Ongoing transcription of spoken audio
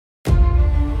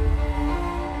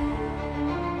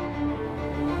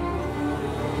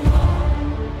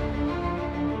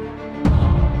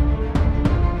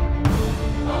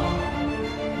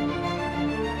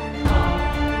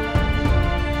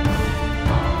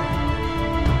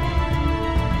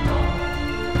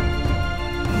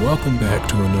Welcome back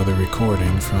to another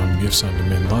recording from Gifts Unto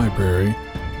Men Library.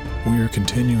 We are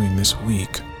continuing this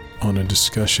week on a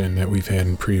discussion that we've had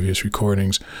in previous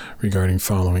recordings regarding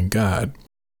following God.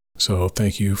 So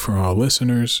thank you for all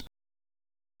listeners.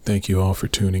 Thank you all for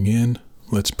tuning in.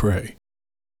 Let's pray.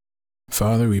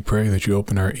 Father, we pray that you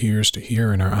open our ears to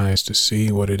hear and our eyes to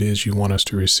see what it is you want us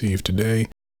to receive today,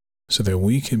 so that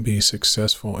we can be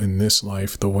successful in this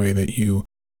life the way that you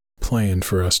planned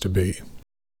for us to be.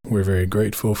 We're very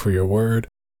grateful for your word.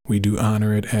 We do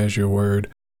honor it as your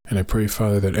word. And I pray,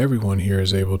 Father, that everyone here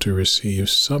is able to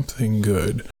receive something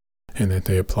good and that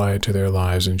they apply it to their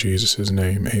lives in Jesus'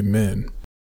 name. Amen.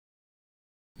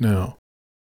 Now,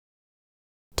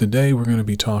 today we're going to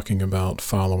be talking about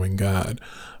following God.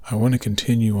 I want to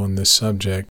continue on this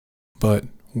subject, but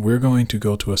we're going to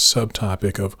go to a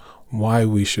subtopic of why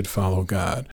we should follow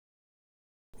God.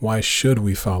 Why should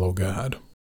we follow God?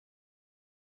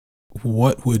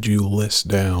 What would you list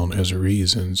down as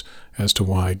reasons as to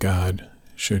why God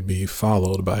should be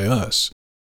followed by us?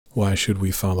 Why should we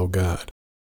follow God?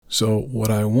 So what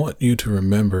I want you to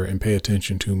remember and pay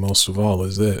attention to most of all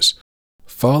is this.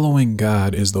 Following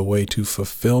God is the way to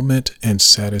fulfillment and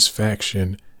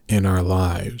satisfaction in our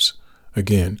lives.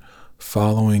 Again,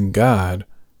 following God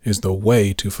is the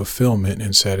way to fulfillment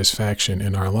and satisfaction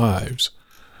in our lives.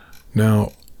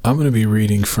 Now, I'm going to be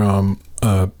reading from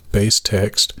a base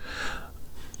text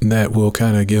that will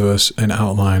kind of give us an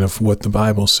outline of what the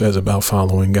Bible says about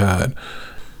following God.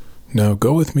 Now,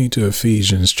 go with me to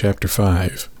Ephesians chapter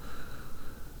 5.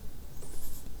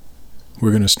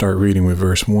 We're going to start reading with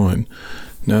verse 1.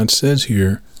 Now, it says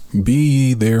here, "Be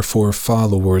ye therefore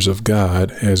followers of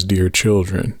God as dear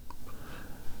children."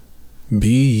 Be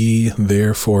ye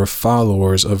therefore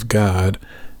followers of God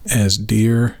as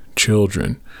dear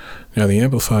children. Now, the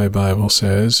Amplified Bible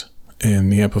says,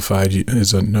 and the Amplified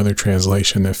is another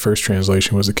translation. The first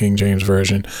translation was the King James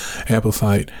Version.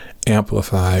 Amplified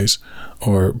amplifies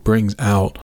or brings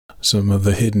out some of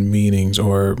the hidden meanings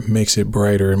or makes it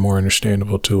brighter and more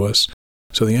understandable to us.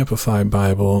 So the Amplified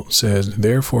Bible says,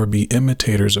 "Therefore be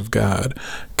imitators of God,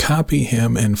 copy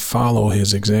him and follow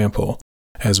his example,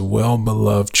 as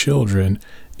well-beloved children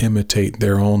imitate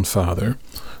their own father."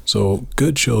 So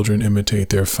good children imitate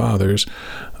their fathers,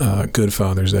 good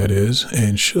fathers that is,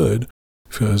 and should,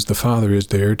 because the father is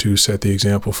there to set the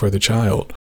example for the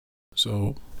child.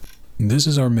 So this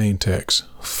is our main text.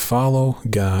 Follow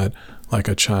God like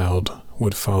a child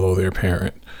would follow their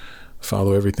parent.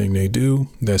 Follow everything they do.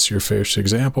 That's your first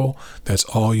example. That's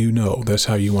all you know. That's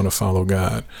how you want to follow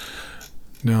God.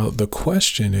 Now, the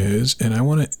question is, and I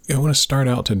want to start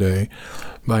out today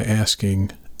by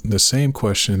asking the same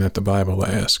question that the Bible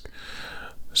asks.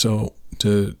 So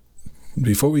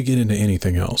before we get into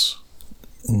anything else,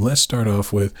 let's start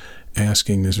off with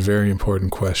asking this very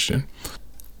important question.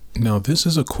 Now, this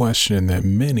is a question that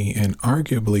many and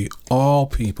arguably all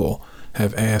people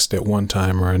have asked at one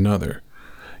time or another.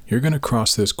 You're going to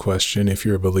cross this question if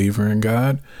you're a believer in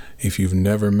God, if you've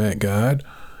never met God,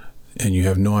 and you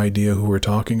have no idea who we're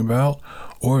talking about,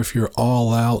 or if you're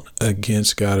all out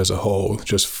against God as a whole,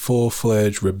 just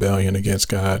full-fledged rebellion against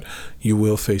God, you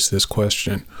will face this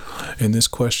question. And this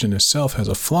question itself has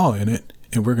a flaw in it,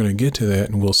 and we're going to get to that,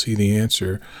 and we'll see the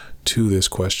answer to this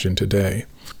question today.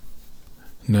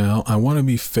 Now, I want to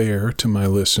be fair to my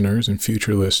listeners and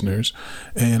future listeners,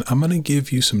 and I'm going to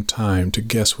give you some time to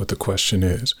guess what the question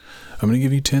is. I'm going to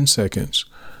give you 10 seconds.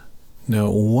 Now,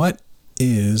 what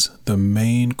is the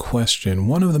main question,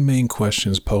 one of the main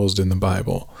questions posed in the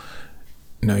Bible?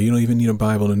 Now, you don't even need a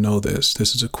Bible to know this.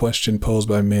 This is a question posed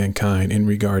by mankind in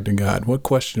regard to God. What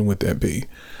question would that be?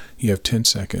 You have 10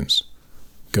 seconds.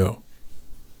 Go.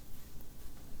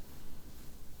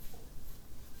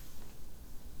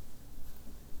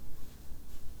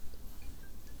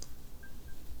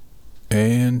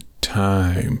 And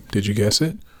time. Did you guess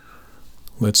it?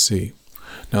 Let's see.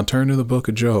 Now turn to the book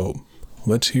of Job.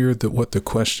 Let's hear what the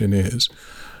question is.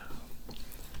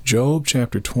 Job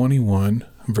chapter 21,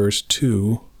 verse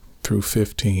 2 through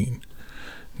 15.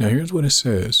 Now here's what it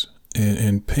says.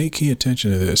 And pay key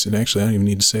attention to this. And actually, I don't even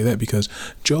need to say that because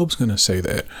Job's going to say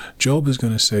that. Job is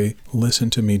going to say, "Listen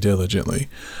to me diligently."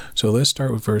 So let's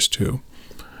start with verse 2.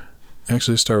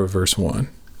 Actually, let's start with verse 1.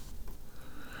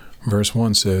 Verse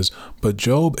 1 says, "But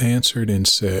Job answered and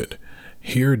said,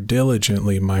 Hear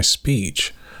diligently my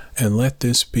speech, and let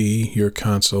this be your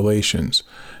consolations."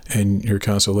 And your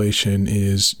consolation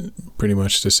is pretty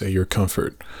much to say your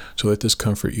comfort. So let this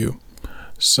comfort you.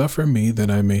 "Suffer me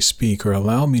that I may speak, or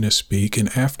allow me to speak, and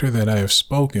after that I have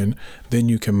spoken, then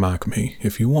you can mock me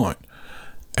if you want.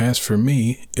 As for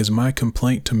me, is my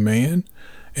complaint to man?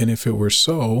 And if it were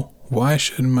so, why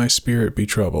shouldn't my spirit be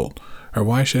troubled? Or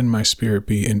why shouldn't my spirit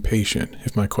be impatient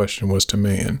if my question was to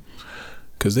man?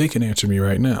 Because they can answer me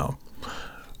right now.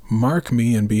 Mark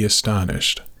me and be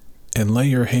astonished, and lay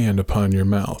your hand upon your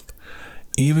mouth.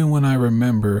 Even when I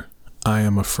remember, I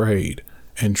am afraid,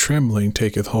 and trembling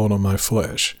taketh hold on my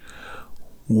flesh.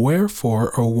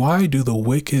 Wherefore, or why do the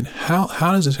wicked, how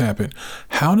does this happen?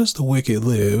 How does the wicked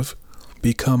live,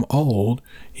 become old,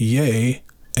 yea,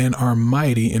 and are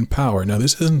mighty in power? Now,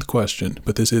 this isn't the question,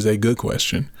 but this is a good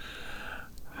question.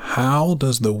 How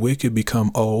does the wicked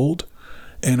become old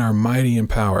and are mighty in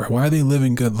power? Why are they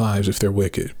living good lives if they're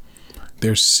wicked?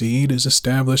 Their seed is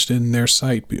established in their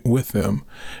sight with them,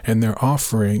 and their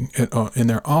offering and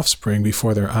their offspring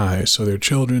before their eyes. So their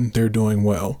children, they're doing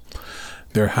well.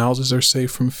 Their houses are safe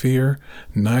from fear,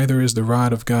 neither is the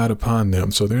rod of God upon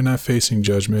them. So they're not facing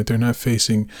judgment. They're not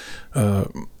facing,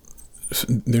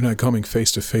 they're not coming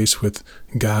face to face with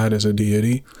God as a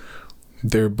deity.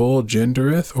 Their bull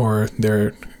gendereth, or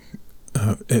their,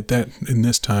 in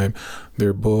this time,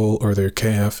 their bull or their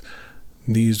calf,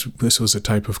 this was a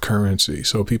type of currency.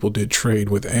 So people did trade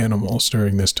with animals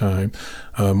during this time,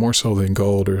 more so than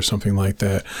gold or something like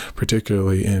that,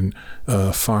 particularly in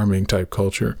farming type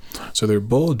culture. So their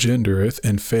bull gendereth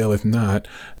and faileth not.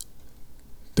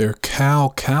 Their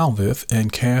cow calveth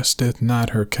and casteth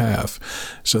not her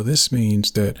calf. So this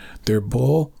means that their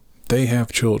bull, they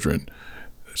have children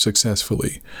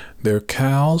successfully. Their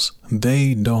cows,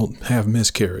 they don't have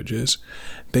miscarriages.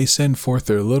 They send forth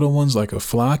their little ones like a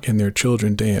flock, and their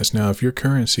children dance. Now, if your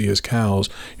currency is cows,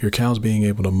 your cows being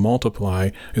able to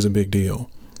multiply is a big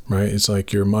deal, right? It's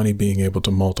like your money being able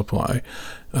to multiply.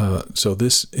 So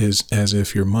this is as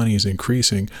if your money is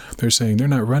increasing. They're saying they're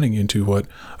not running into what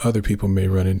other people may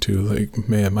run into. Like,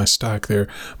 man, my stock there,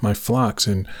 my flocks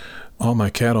and all my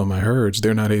cattle, my herds,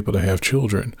 they're not able to have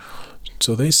children.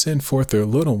 So they send forth their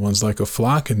little ones like a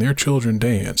flock, and their children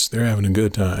dance. They're having a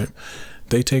good time.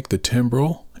 They take the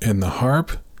timbrel and the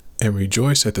harp and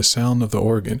rejoice at the sound of the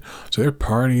organ. So they're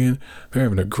partying. They're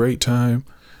having a great time.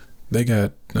 They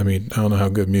got, I don't know how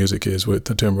good music is with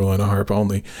the timbrel and the harp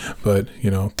only, but,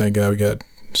 thank God we got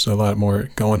a lot more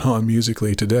going on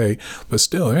musically today. But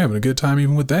still, they're having a good time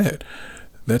even with that.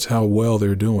 That's how well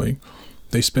they're doing.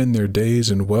 They spend their days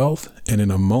in wealth and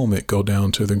in a moment go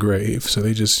down to the grave. So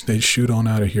they shoot on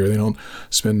out of here. They don't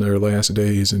spend their last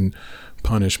days in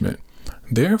punishment.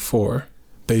 Therefore,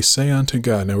 they say unto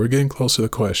God. Now we're getting close to the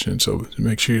question, so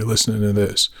make sure you're listening to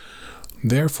this.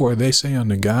 Therefore, they say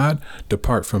unto God,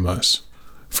 depart from us,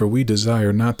 for we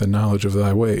desire not the knowledge of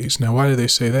thy ways. Now, why do they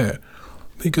say that?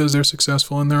 Because they're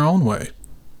successful in their own way.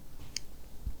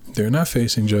 They're not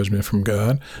facing judgment from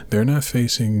God. They're not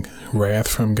facing wrath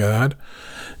from God.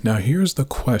 Now, here's the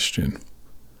question.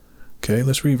 Okay,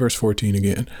 let's read verse 14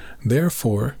 again.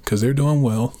 Therefore, because they're doing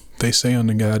well, they say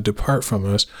unto God, depart from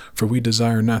us, for we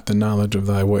desire not the knowledge of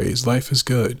thy ways. Life is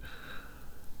good.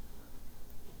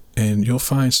 And you'll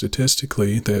find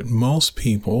statistically that many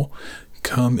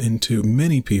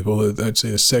people, I'd say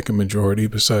a second majority,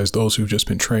 besides those who've just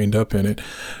been trained up in it,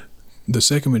 the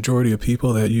second majority of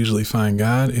people that usually find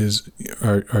God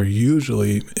are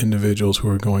usually individuals who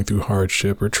are going through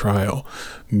hardship or trial.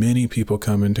 Many people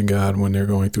come into God when they're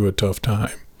going through a tough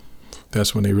time.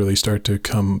 That's when they really start to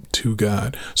come to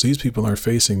God. So these people aren't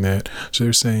facing that. So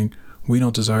they're saying, we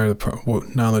don't desire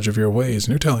the knowledge of your ways.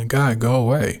 And they're telling God, go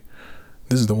away.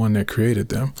 This is the one that created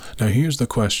them. Now, here's the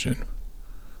question.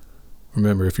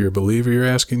 Remember, if you're a believer, you're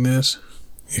asking this.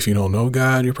 If you don't know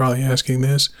God, you're probably asking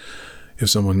this. If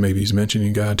someone maybe is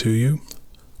mentioning God to you,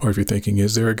 or if you're thinking,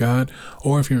 is there a God?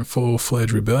 Or if you're in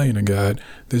full-fledged rebellion to God,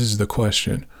 this is the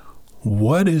question.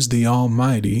 What is the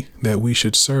Almighty that we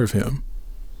should serve him?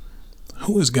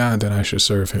 Who is God that I should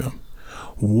serve him?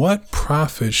 What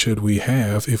profit should we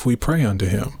have if we pray unto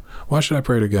him? Why should I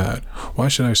pray to God? Why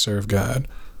should I serve God?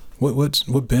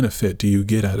 What benefit do you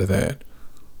get out of that?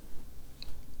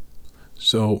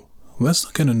 So let's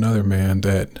look at another man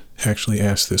that actually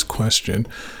asked this question.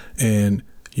 And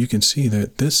you can see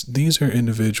that these are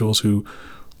individuals who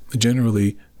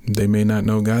generally, they may not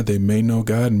know God, they may know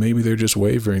God, and maybe they're just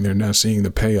wavering. They're not seeing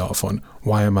the payoff on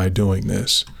why am I doing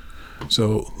this?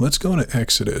 So let's go to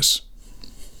Exodus.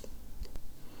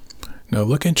 Now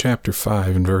look in chapter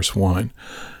 5 and verse 1.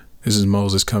 This is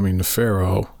Moses coming to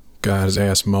Pharaoh. God has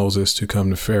asked Moses to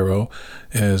come to Pharaoh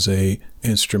as a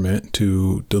instrument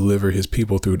to deliver his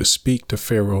people through, to speak to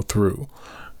Pharaoh through.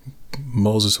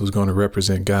 Moses was going to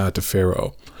represent God to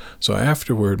Pharaoh. So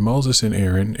afterward, Moses and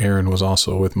Aaron was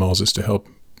also with Moses to help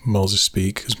Moses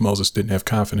speak, because Moses didn't have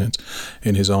confidence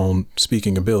in his own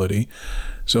speaking ability.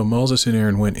 So Moses and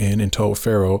Aaron went in and told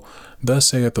Pharaoh, thus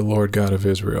saith the Lord God of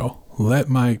Israel, let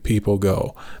my people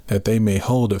go, that they may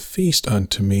hold a feast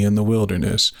unto me in the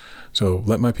wilderness. So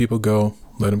let my people go,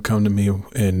 let them come to me,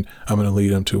 and I'm going to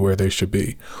lead them to where they should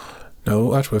be. Now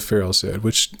watch what Pharaoh said,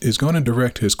 which is going to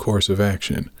direct his course of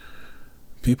action.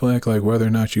 People act like whether or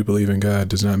not you believe in God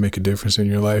does not make a difference in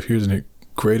your life. Here's a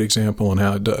great example on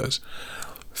how it does.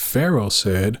 Pharaoh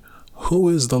said, "Who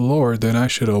is the Lord that I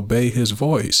should obey his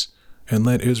voice and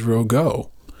let Israel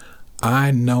go? I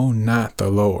know not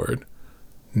the Lord,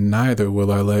 neither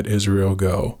will I let Israel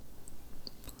go."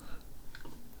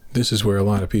 This is where a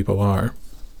lot of people are.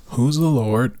 Who's the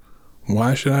Lord?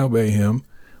 Why should I obey him?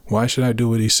 Why should I do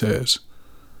what he says?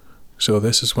 So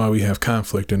this is why we have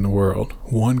conflict in the world.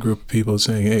 One group of people is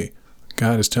saying, hey,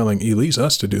 God is telling at least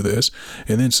us to do this.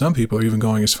 And then some people are even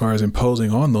going as far as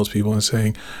imposing on those people and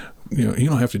saying, you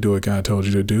don't have to do what God told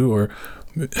you to do, or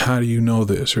how do you know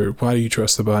this, or why do you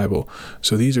trust the Bible?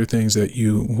 So these are things that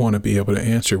you want to be able to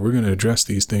answer. We're going to address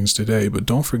these things today, but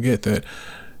don't forget that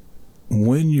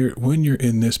when you're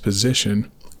in this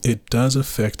position, it does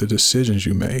affect the decisions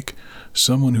you make.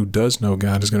 Someone who does know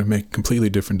God is going to make completely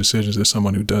different decisions than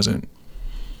someone who doesn't.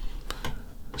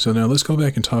 So now let's go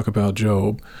back and talk about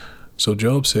Job. So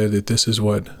Job said that this is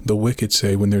what the wicked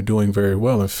say when they're doing very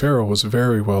well. And Pharaoh was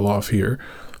very well off here.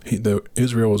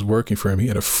 Israel was working for him. He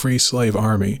had a free slave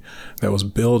army that was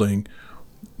building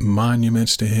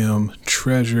monuments to him,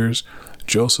 treasures.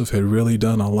 Joseph had really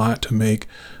done a lot to make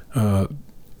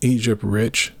Egypt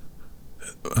rich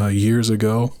years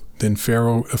ago. Then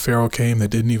a Pharaoh came that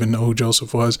didn't even know who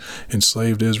Joseph was,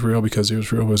 enslaved Israel because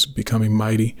Israel was becoming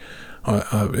mighty.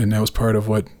 And that was part of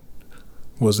what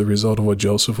was the result of what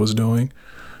Joseph was doing.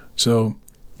 So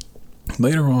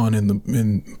later on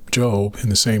in Job, in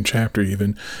the same chapter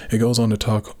even, it goes on to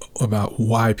talk about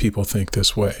why people think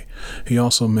this way. He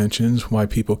also mentions why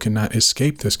people cannot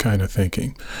escape this kind of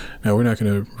thinking. Now, we're not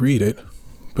going to read it,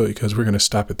 but because we're going to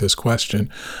stop at this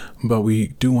question, but we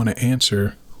do want to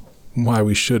answer why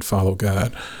we should follow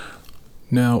God.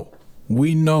 Now,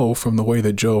 we know from the way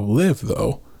that Job lived,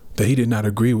 though, that he did not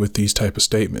agree with these type of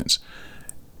statements.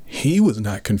 He was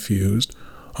not confused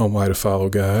on why to follow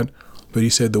God, but he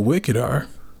said the wicked are.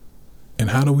 And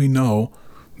how do we know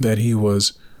that he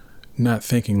was not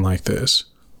thinking like this?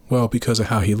 Well, because of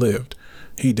how he lived.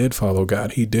 He did follow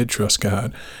God. He did trust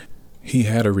God. He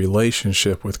had a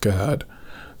relationship with God.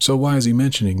 So why is he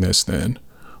mentioning this then?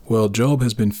 Well, Job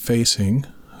has been facing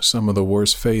some of the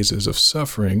worst phases of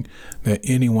suffering that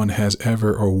anyone has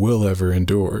ever or will ever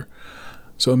endure.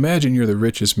 So imagine you're the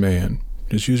richest man.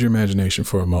 Just use your imagination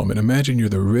for a moment. Imagine you're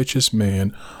the richest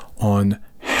man on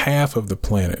half of the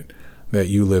planet that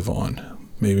you live on.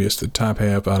 Maybe it's the top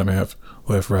half, bottom half,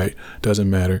 left, right, doesn't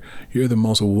matter. You're the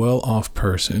most well-off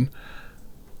person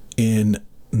in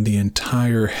the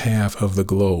entire half of the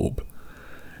globe.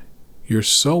 You're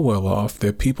so well off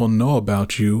that people know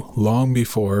about you long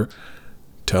before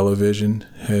television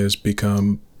has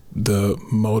become the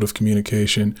mode of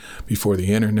communication, before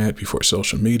the internet, before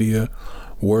social media.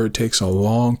 Word takes a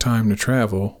long time to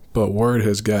travel, but word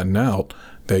has gotten out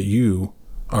that you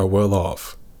are well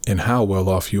off and how well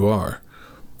off you are.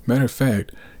 Matter of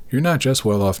fact, you're not just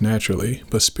well off naturally,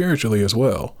 but spiritually as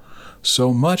well.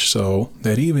 So much so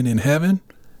that even in heaven,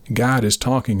 God is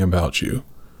talking about you.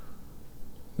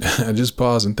 Just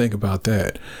pause and think about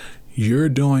that. You're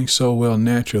doing so well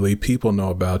naturally, people know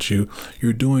about you.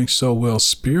 You're doing so well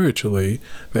spiritually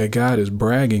that God is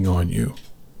bragging on you.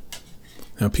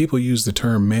 Now, people use the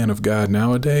term man of God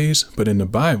nowadays, but in the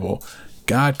Bible,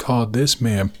 God called this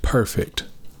man perfect.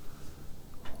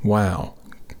 Wow.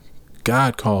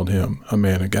 God called him a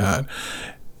man of God.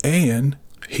 And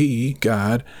he,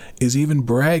 God, is even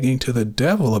bragging to the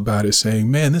devil about it,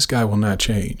 saying, man, this guy will not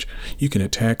change. You can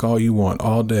attack all you want,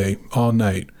 all day, all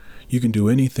night. You can do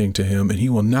anything to him, and he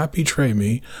will not betray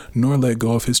me, nor let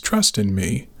go of his trust in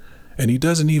me. And he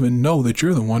doesn't even know that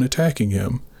you're the one attacking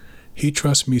him. He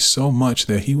trusts me so much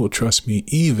that he will trust me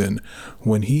even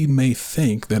when he may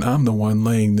think that I'm the one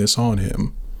laying this on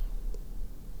him.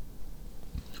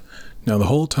 Now, the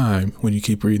whole time when you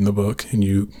keep reading the book and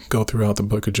you go throughout the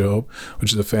book of Job,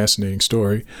 which is a fascinating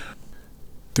story,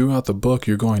 throughout the book,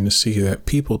 you're going to see that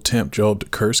people tempt Job to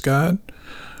curse God.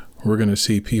 We're going to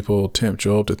see people tempt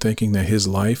Job to thinking that his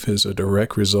life is a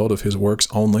direct result of his works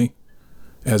only,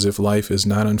 as if life is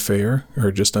not unfair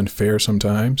or just unfair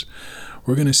sometimes.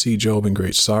 We're going to see Job in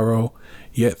great sorrow,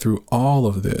 yet through all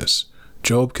of this,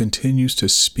 Job continues to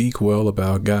speak well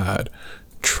about God,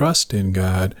 trust in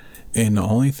God, and the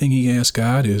only thing he asks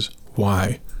God is,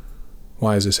 why?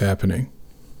 Why is this happening?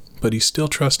 But he's still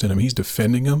trusting him. He's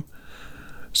defending him.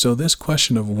 So this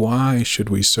question of why should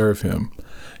we serve him?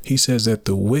 He says that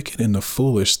the wicked and the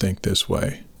foolish think this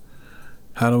way.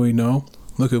 How do we know?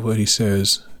 Look at what he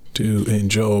says in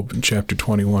Job chapter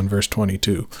 21, verse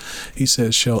 22. He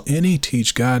says, shall any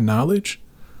teach God knowledge,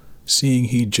 seeing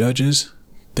he judges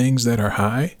things that are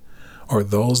high, or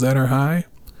those that are high?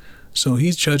 So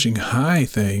he's judging high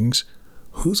things.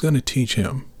 Who's going to teach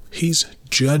him? He's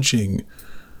judging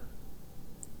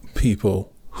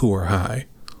people who are high.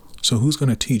 So who's going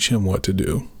to teach him what to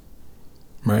do?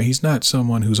 Right? He's not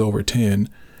someone who's over 10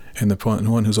 and the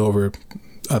one who's over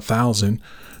 1,000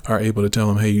 are able to tell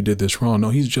him, hey, you did this wrong. No,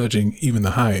 he's judging even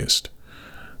the highest.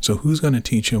 So who's going to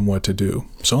teach him what to do?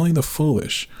 So only the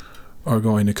foolish are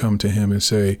going to come to him and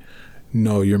say,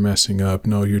 no, you're messing up.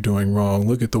 No, you're doing wrong.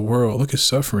 Look at the world. Look at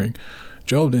suffering.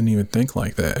 Job didn't even think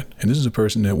like that. And this is a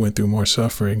person that went through more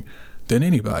suffering than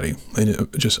anybody. And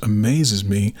it just amazes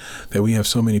me that we have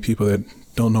so many people that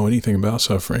don't know anything about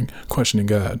suffering, questioning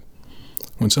God.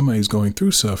 When somebody's going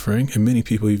through suffering, and many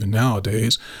people even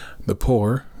nowadays, the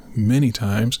poor, many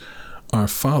times, are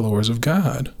followers of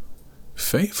God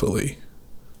faithfully.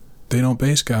 They don't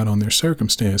base God on their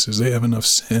circumstances. They have enough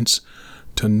sense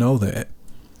to know that.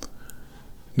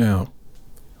 Now,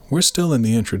 we're still in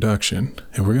the introduction,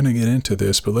 and we're going to get into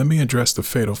this, but let me address the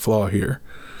fatal flaw here.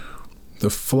 The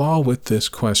flaw with this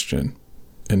question,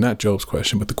 and not Job's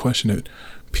question, but the question that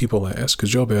people ask,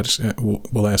 because Job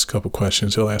will ask a couple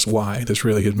questions. He'll ask why. That's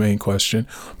really his main question.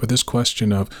 But this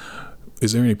question of,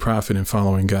 is there any profit in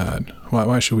following God?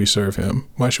 Why should we serve him?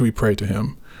 Why should we pray to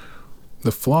him?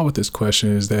 The flaw with this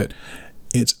question is that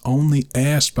it's only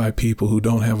asked by people who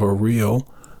don't have a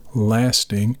real,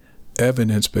 lasting,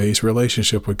 evidence-based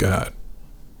relationship with God.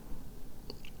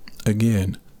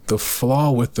 Again, the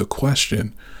flaw with the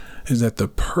question is that the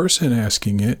person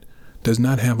asking it does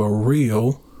not have a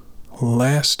real,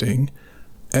 lasting,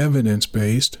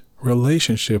 evidence-based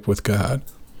relationship with God.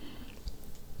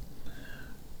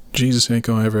 Jesus ain't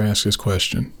gonna ever ask this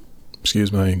question.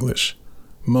 Excuse my English.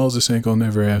 Moses ain't gonna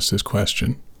never ask this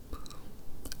question.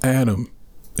 Adam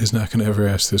is not gonna ever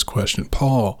ask this question.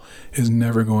 Paul is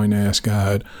never going to ask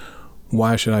God,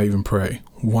 why should I even pray?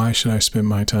 Why should I spend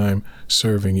my time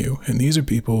serving you? And these are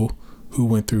people who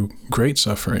went through great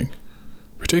suffering,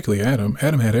 particularly Adam.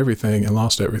 Adam had everything and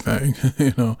lost everything.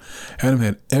 Adam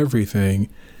had everything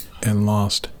and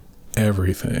lost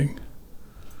everything.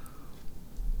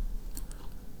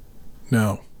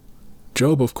 Now,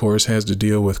 Job, of course, has to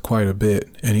deal with quite a bit,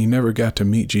 and he never got to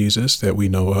meet Jesus that we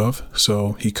know of,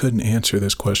 so he couldn't answer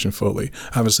this question fully.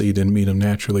 Obviously, he didn't meet him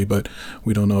naturally, but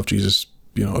we don't know if Jesus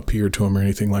appeared to him or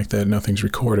anything like that. Nothing's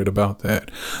recorded about that.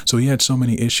 So he had so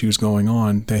many issues going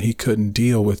on that he couldn't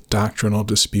deal with doctrinal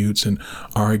disputes and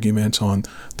arguments on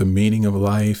the meaning of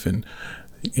life and,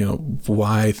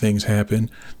 why things happen.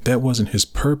 That wasn't his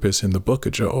purpose in the book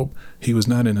of Job. He was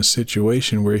not in a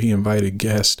situation where he invited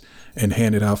guests and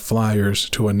handed out flyers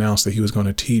to announce that he was going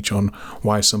to teach on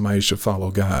why somebody should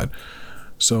follow God.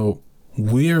 So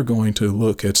we are going to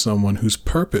look at someone whose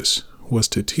purpose was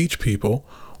to teach people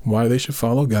why they should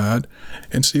follow God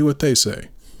and see what they say.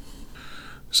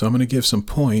 So I'm going to give some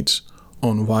points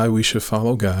on why we should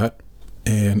follow God,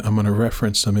 and I'm going to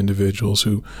reference some individuals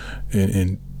who,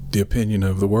 in the opinion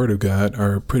of the Word of God,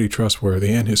 are pretty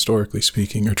trustworthy and historically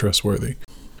speaking are trustworthy.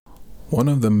 One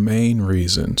of the main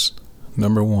reasons,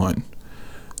 number one,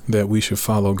 that we should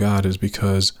follow God is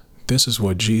because this is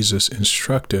what Jesus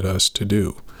instructed us to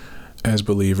do as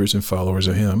believers and followers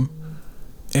of him.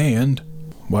 And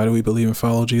why do we believe and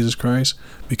follow Jesus Christ?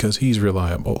 Because he's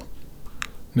reliable.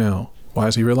 Now, why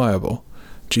is he reliable?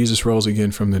 Jesus rose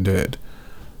again from the dead.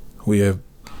 We have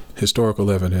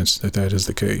historical evidence that that is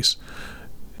the case.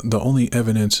 The only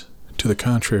evidence to the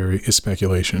contrary is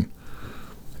speculation.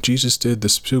 Jesus did the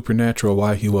supernatural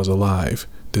while he was alive.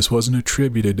 This wasn't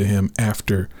attributed to him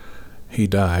after he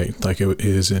died like it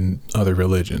is in other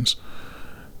religions.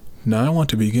 Now I want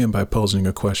to begin by posing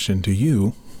a question to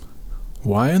you.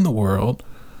 Why in the world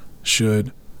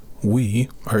should we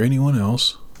or anyone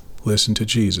else listen to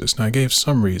Jesus? Now I gave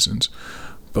some reasons,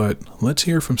 but let's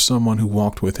hear from someone who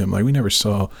walked with him. Like, we never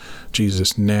saw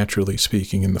Jesus naturally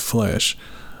speaking in the flesh.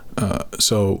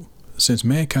 So since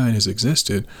mankind has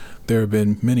existed, there have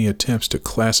been many attempts to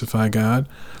classify God.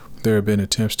 There have been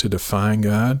attempts to define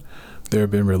God. There have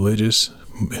been religious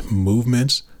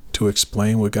movements to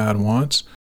explain what God wants.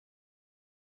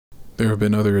 There have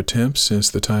been other attempts since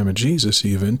the time of Jesus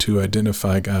even to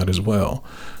identify God as well.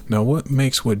 Now, what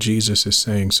makes what Jesus is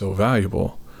saying so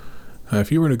valuable?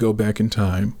 If you were to go back in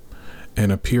time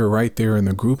and appear right there in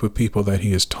the group of people that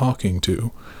he is talking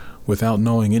to without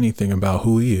knowing anything about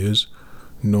who he is,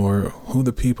 nor who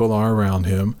the people are around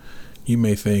him, you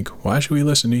may think, why should we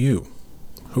listen to you?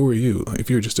 Who are you? If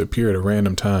you just appear at a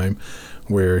random time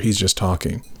where he's just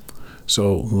talking.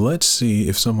 So let's see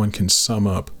if someone can sum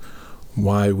up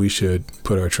why we should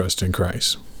put our trust in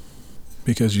Christ.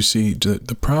 Because you see,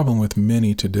 the problem with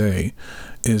many today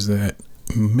is that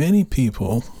many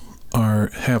people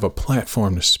have a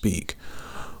platform to speak,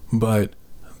 but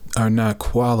are not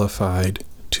qualified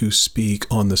to speak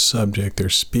on the subject they're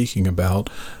speaking about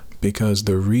because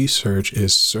the research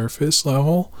is surface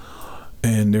level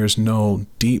and there's no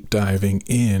deep diving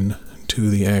in to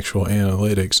the actual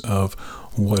analytics of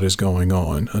what is going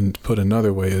on. And put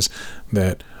another way is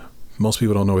that most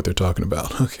people don't know what they're talking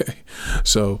about. Okay.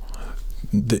 So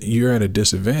you're at a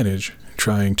disadvantage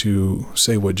trying to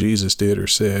say what Jesus did or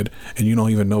said, and you don't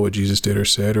even know what Jesus did or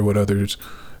said or what others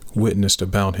witnessed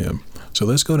about him. So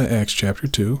let's go to Acts chapter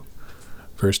 2,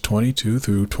 verse 22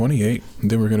 through 28.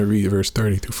 And then we're going to read verse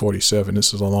 30 through 47.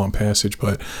 This is a long passage,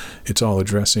 but it's all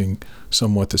addressing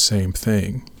somewhat the same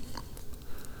thing.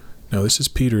 Now, this is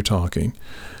Peter talking.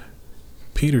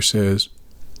 Peter says,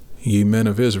 "Ye men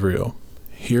of Israel,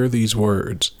 hear these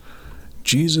words.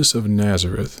 Jesus of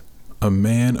Nazareth, a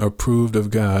man approved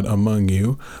of God among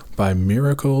you by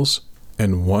miracles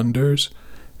and wonders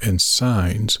and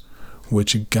signs,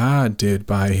 which God did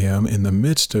by him in the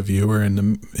midst of you or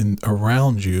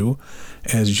around you,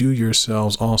 as you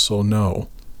yourselves also know."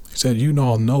 He said, you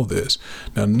all know this.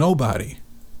 Now, nobody,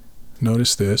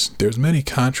 notice this, there's many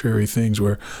contrary things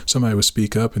where somebody would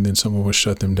speak up and then someone would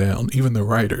shut them down. Even the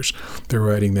writers, they're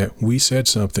writing that we said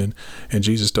something and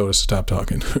Jesus told us to stop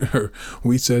talking. Or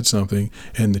we said something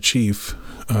and the chief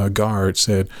guard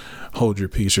said, hold your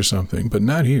peace or something. But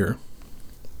not here.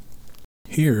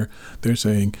 Here, they're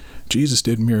saying Jesus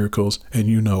did miracles and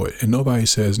you know it. And nobody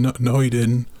says, no, he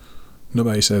didn't.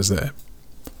 Nobody says that.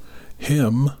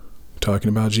 Him, talking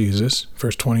about Jesus,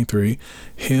 verse 23,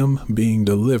 him being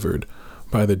delivered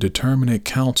by the determinate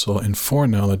counsel and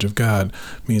foreknowledge of God,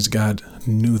 means God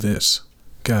knew this.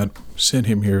 God sent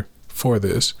him here for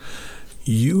this.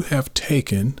 You have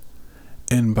taken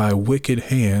and by wicked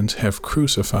hands have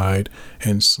crucified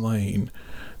and slain.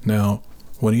 Now,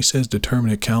 when he says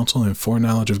determinate counsel and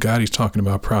foreknowledge of God, he's talking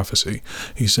about prophecy.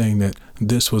 He's saying that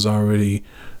this was already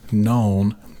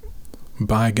known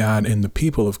by God and the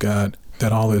people of God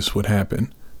that all this would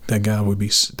happen,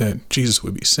 that Jesus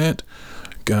would be sent,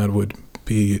 God would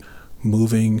be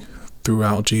moving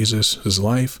throughout Jesus'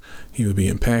 life, he would be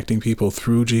impacting people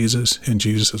through Jesus and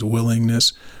Jesus'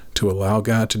 willingness to allow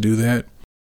God to do that.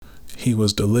 He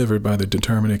was delivered by the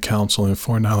determinate counsel and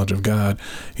foreknowledge of God.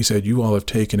 He said, you all have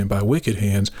taken and by wicked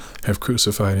hands have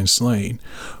crucified and slain,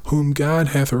 whom God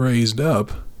hath raised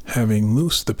up, having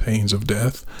loosed the pains of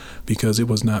death, because it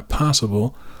was not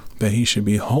possible that he should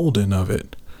be holden of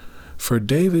it. For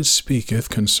David speaketh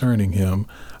concerning him,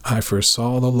 I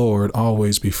foresaw the Lord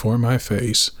always before my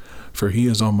face, for he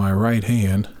is on my right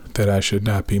hand, that I should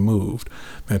not be moved.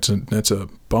 That's a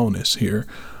bonus here.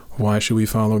 Why should we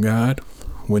follow God?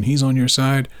 When he's on your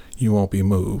side, you won't be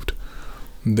moved.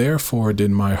 Therefore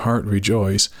did my heart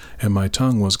rejoice, and my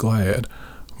tongue was glad.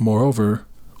 Moreover,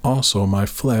 also my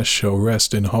flesh shall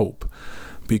rest in hope,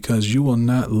 because you will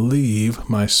not leave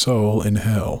my soul in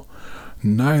hell,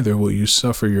 neither will you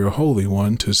suffer your Holy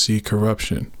One to see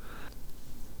corruption.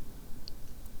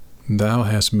 Thou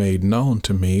hast made known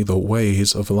to me the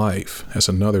ways of life. That's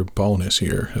another bonus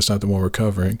here. That's not the one we're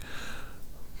covering.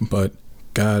 But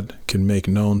God can make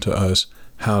known to us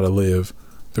how to live,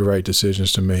 the right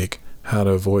decisions to make, how to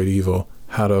avoid evil,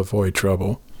 how to avoid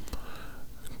trouble.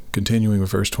 Continuing with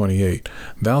verse 28,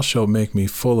 thou shalt make me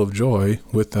full of joy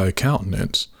with thy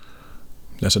countenance.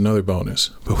 That's another bonus,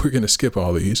 but we're going to skip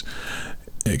all these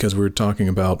because we're talking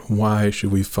about why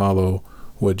should we follow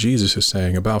what Jesus is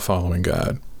saying about following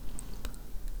God.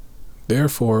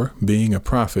 Therefore, being a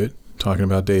prophet, talking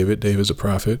about David's a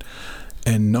prophet,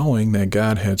 and knowing that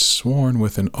God had sworn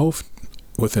with an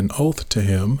oath to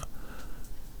him,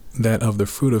 that of the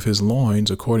fruit of his loins,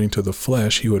 according to the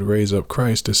flesh, he would raise up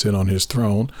Christ to sit on his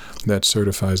throne. That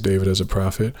certifies David as a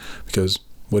prophet, because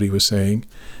what he was saying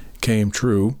came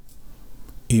true,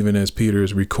 even as Peter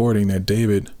is recording that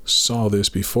David saw this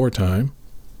before time.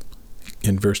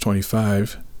 In verse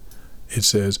 25, it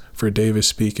says, for David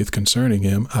speaketh concerning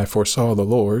him, I foresaw the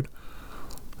Lord.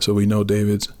 So we know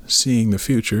David's seeing the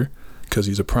future because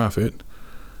he's a prophet.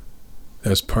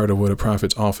 That's part of what a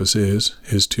prophet's office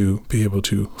is to be able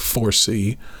to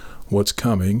foresee what's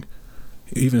coming,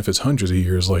 even if it's hundreds of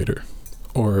years later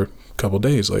or a couple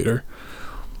days later.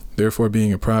 Therefore,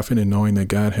 being a prophet and knowing that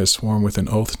God has sworn with an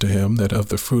oath to him that of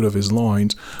the fruit of his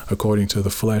loins, according to the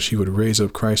flesh, he would raise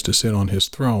up Christ to sit on his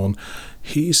throne,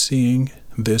 he, seeing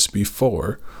this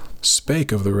before,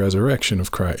 spake of the resurrection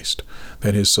of Christ,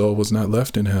 that his soul was not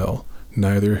left in hell,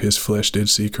 neither his flesh did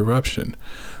see corruption.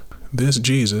 this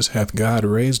Jesus hath God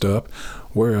raised up,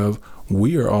 whereof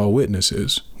we are all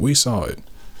witnesses. We saw it.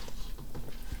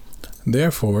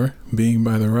 Therefore, being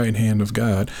by the right hand of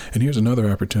God, and here's another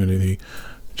opportunity,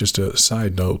 just a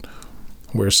side note,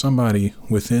 where somebody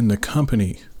within the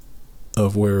company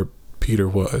of where Peter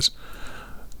was,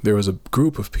 there was a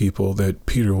group of people that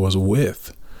Peter was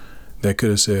with that could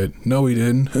have said, no, he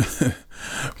didn't.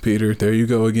 Peter, there you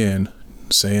go again,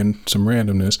 saying some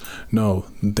randomness. No,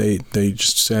 they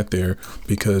just sat there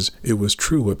because it was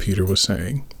true what Peter was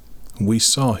saying. We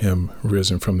saw him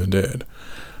risen from the dead.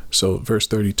 So verse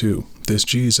 32, this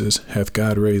Jesus hath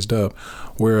God raised up,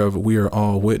 whereof we are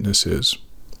all witnesses.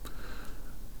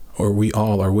 Or we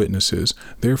all are witnesses.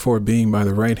 Therefore, being by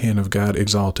the right hand of God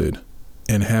exalted,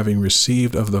 and having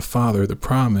received of the Father the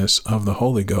promise of the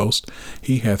Holy Ghost,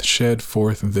 he hath shed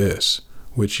forth this,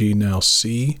 which ye now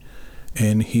see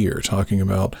and hear. Talking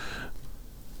about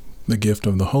the gift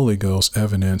of the Holy Ghost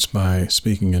evidenced by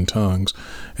speaking in tongues,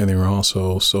 and they were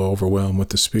also so overwhelmed with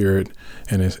the Spirit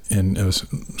and it was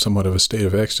somewhat of a state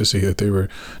of ecstasy that they were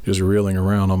just reeling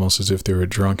around almost as if they were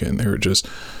drunken. They were just,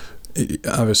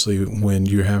 obviously, when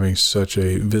you're having such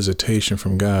a visitation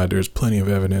from God, there's plenty of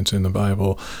evidence in the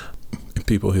Bible,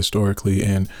 people historically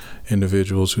and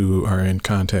individuals who are in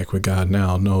contact with God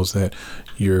now knows that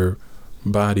your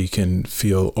body can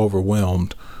feel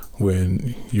overwhelmed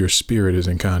when your spirit is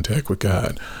in contact with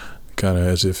God, kind of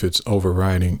as if it's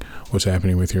overriding what's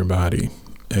happening with your body.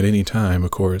 At any time,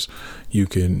 of course, you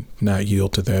can not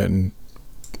yield to that and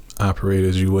operate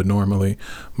as you would normally,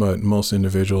 but most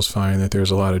individuals find that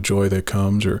there's a lot of joy that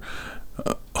comes, or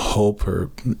hope,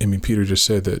 or, Peter just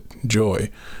said that joy,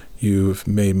 you've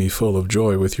made me full of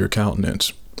joy with your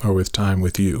countenance, or with time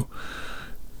with you.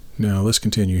 Now, let's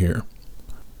continue here.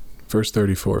 Verse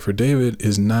 34, for David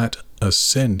is not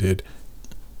ascended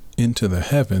into the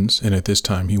heavens, and at this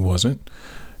time he wasn't.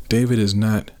 David is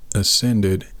not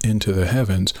ascended into the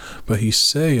heavens, but he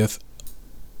saith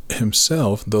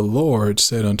himself, the Lord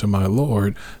said unto my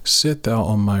Lord, sit thou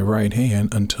on my right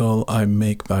hand until I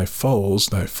make thy foes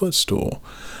thy footstool.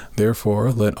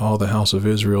 Therefore let all the house of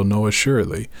Israel know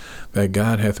assuredly that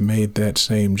God hath made that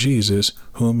same Jesus,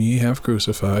 whom ye have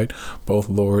crucified, both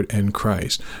Lord and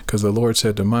Christ. Because the Lord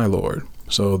said to my Lord.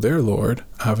 So their Lord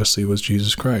obviously was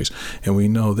Jesus Christ. And we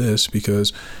know this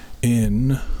because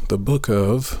in the book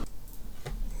of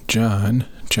John,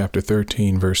 chapter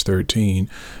 13, verse 13,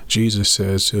 Jesus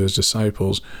says to his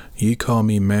disciples, ye call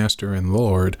me Master and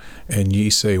Lord, and ye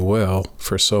say, well,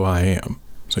 for so I am.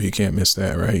 So you can't miss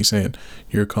that, right? He's saying,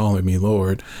 you're calling me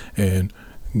Lord, and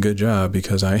good job,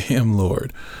 because I am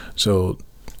Lord. So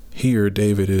here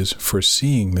David is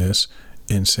foreseeing this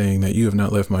and saying that you have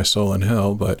not left my soul in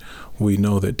hell, but we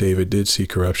know that David did see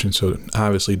corruption. So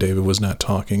obviously David was not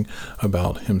talking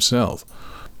about himself.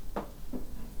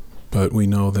 But we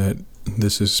know that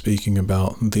this is speaking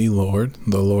about the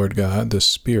Lord God, the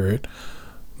Spirit,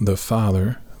 the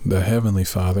Father, the Heavenly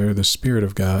Father, the Spirit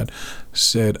of God,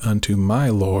 said unto my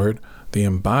Lord, the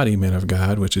embodiment of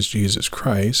God, which is Jesus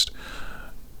Christ,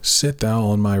 sit thou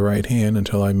on my right hand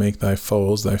until I make thy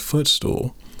foes thy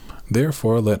footstool.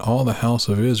 Therefore let all the house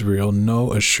of Israel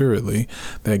know assuredly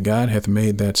that God hath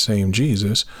made that same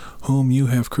Jesus, whom you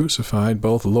have crucified,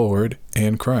 both Lord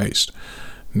and Christ.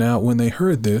 Now when they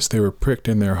heard this, they were pricked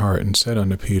in their heart, and said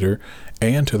unto Peter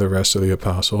and to the rest of the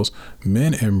apostles,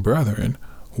 men and brethren,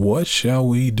 what shall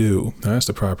we do? Now, that's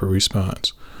the proper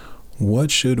response.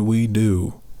 What should we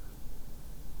do?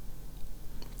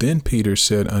 Then Peter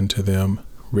said unto them,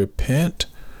 repent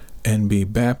and be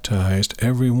baptized,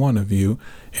 every one of you,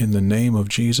 in the name of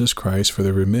Jesus Christ for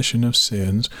the remission of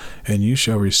sins, and you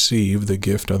shall receive the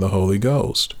gift of the Holy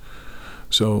Ghost.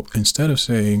 So instead of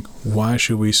saying, why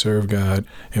should we serve God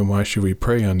and why should we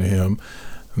pray unto him,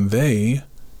 they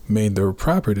made the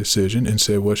proper decision and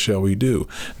said, what shall we do?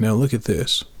 Now look at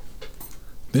this.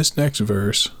 This next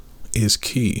verse is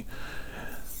key.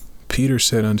 Peter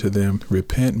said unto them,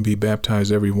 repent and be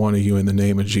baptized, every one of you, in the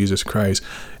name of Jesus Christ,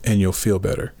 and you'll feel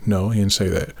better. No, he didn't say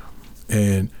that.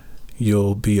 And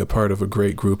you'll be a part of a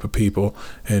great group of people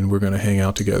and we're going to hang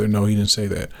out together. No, he didn't say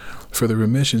that. For the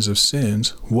remissions of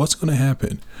sins, what's going to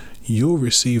happen? You'll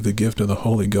receive the gift of the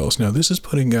Holy Ghost. Now, this is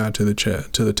putting God to the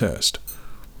test.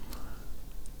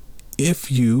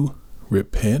 If you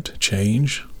repent,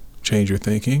 change your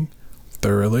thinking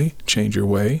thoroughly, change your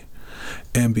way,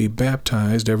 and be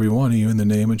baptized, every one of you, in the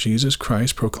name of Jesus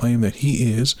Christ, proclaim that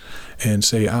he is, and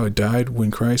say, I died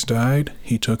when Christ died.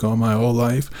 He took on my old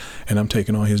life, and I'm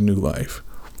taking on his new life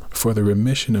for the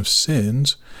remission of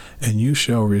sins, and you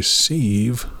shall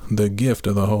receive the gift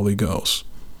of the Holy Ghost.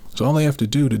 So all they have to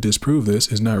do to disprove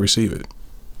this is not receive it.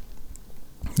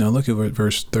 Now look at what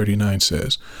verse 39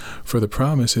 says. For the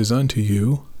promise is unto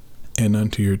you and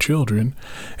unto your children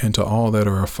and to all that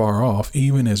are afar off,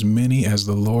 even as many as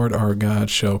the Lord our God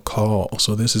shall call.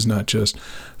 So this is not just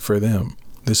for them.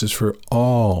 This is for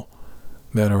all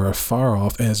that are afar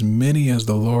off, as many as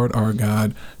the Lord our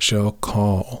God shall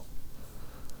call.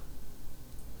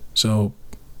 So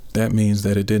that means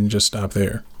that it didn't just stop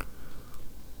there.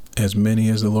 As many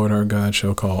as the Lord our God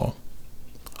shall call.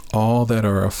 All that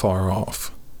are afar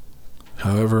off.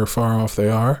 However far off they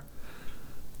are,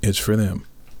 it's for them.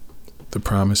 The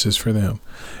promise is for them.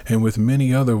 And with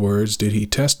many other words did he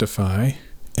testify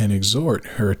and exhort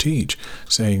or teach,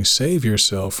 saying, save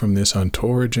yourself from this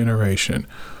untoward generation,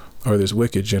 or this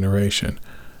wicked generation,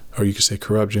 or you could say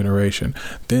corrupt generation.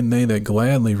 Then they that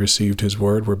gladly received his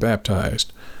word were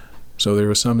baptized. So there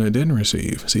was some that didn't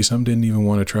receive. See, some didn't even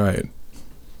want to try it.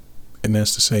 And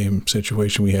that's the same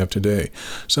situation we have today.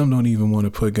 Some don't even want to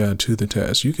put God to the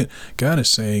test. God is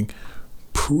saying,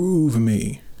 prove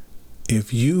me.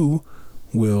 If you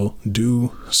will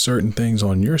do certain things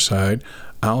on your side,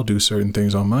 I'll do certain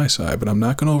things on my side, but I'm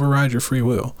not going to override your free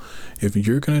will. If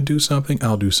you're going to do something,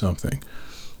 I'll do something.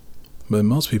 But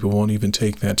most people won't even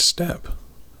take that step.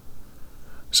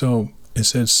 So it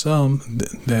says some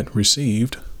that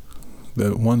received,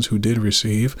 the ones who did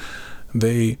receive,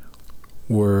 they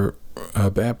were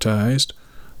baptized.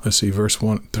 Let's see, verse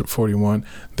 41,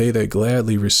 they that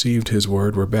gladly received his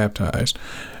word were baptized.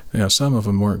 Now, some of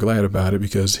them weren't glad about it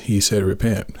because he said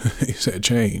repent. He said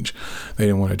change. They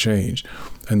didn't want to change.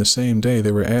 And the same day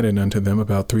there were added unto them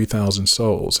about 3,000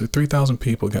 souls. 3,000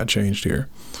 people got changed here,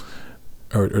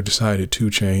 or decided to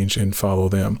change and follow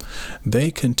them. They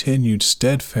continued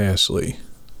steadfastly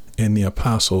in the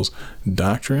apostles'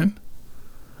 doctrine,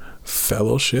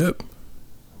 fellowship,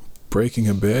 breaking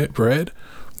of bread.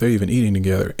 They're even eating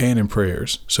together, and in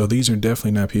prayers. So these are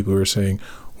definitely not people who are saying,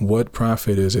 what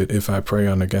profit is it if I pray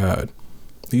unto God?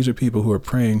 These are people who are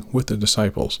praying with the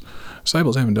disciples.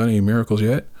 Disciples haven't done any miracles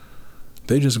yet.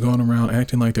 They just gone around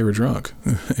acting like they were drunk,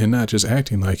 and not just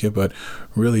acting like it, but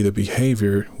really the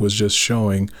behavior was just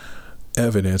showing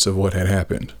evidence of what had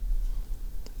happened.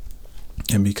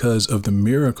 And because of the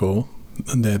miracle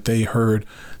that they heard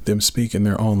them speak in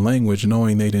their own language,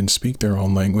 knowing they didn't speak their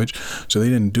own language, so they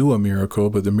didn't do a miracle,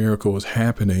 but the miracle was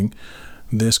happening.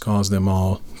 This caused them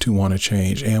all to want to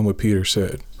change, and what Peter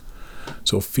said.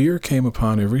 So fear came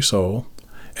upon every soul,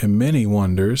 and many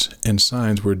wonders and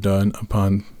signs were done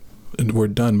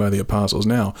by the apostles.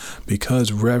 Now,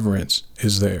 because reverence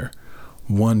is there,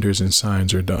 wonders and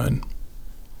signs are done.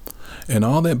 And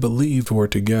all that believed were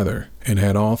together and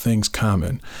had all things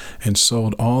common, and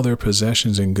sold all their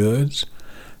possessions and goods,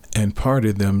 and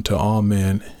parted them to all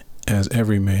men as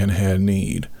every man had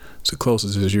need. It's the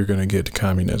closest as you're going to get to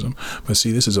communism. But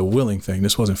see, this is a willing thing.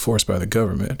 This wasn't forced by the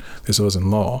government. This wasn't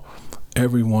law.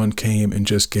 Everyone came and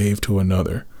just gave to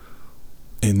another.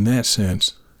 In that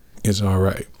sense, it's all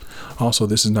right. Also,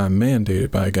 this is not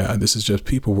mandated by God. This is just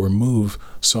people were moved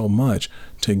so much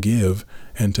to give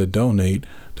and to donate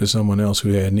to someone else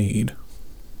who had need.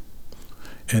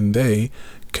 And they,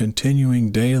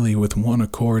 continuing daily with one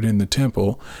accord in the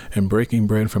temple, and breaking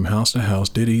bread from house to house,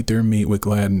 did eat their meat with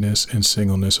gladness and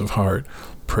singleness of heart,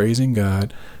 praising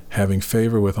God, having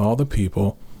favor with all the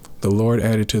people. The Lord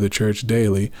added to the church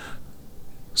daily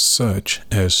such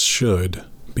as should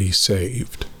be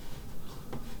saved.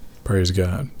 Praise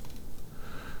God.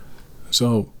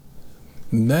 So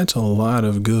that's a lot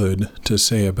of good to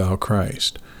say about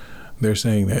Christ. They're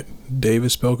saying that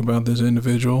David spoke about this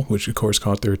individual, which of course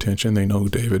caught their attention. They know who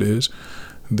David is.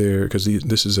 Because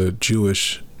this is a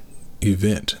Jewish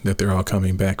event that they're all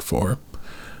coming back for.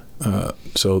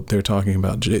 So they're talking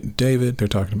about David. They're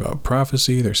talking about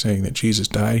prophecy. They're saying that Jesus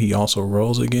died. He also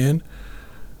rose again.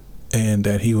 And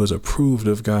that he was approved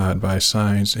of God by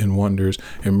signs and wonders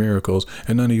and miracles.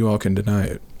 And none of you all can deny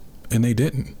it. And they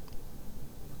didn't.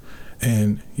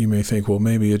 And you may think, well,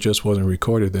 maybe it just wasn't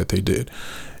recorded that they did.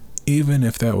 Even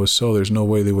if that was so, there's no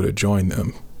way they would have joined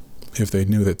them if they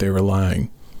knew that they were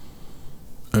lying.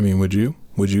 I mean, would you?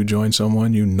 Would you join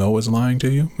someone you know is lying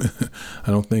to you?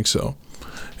 I don't think so.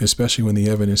 Especially when the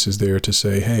evidence is there to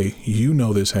say, hey, you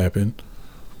know this happened.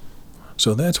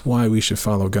 So that's why we should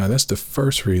follow God. That's the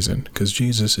first reason, because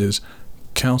Jesus is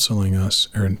counseling us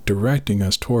or directing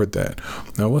us toward that.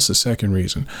 Now, what's the second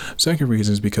reason? Second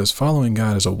reason is because following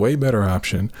God is a way better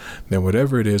option than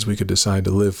whatever it is we could decide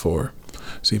to live for.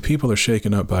 See, people are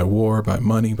shaken up by war, by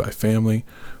money, by family,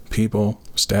 people,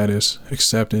 status,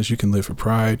 acceptance. You can live for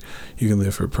pride. You can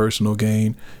live for personal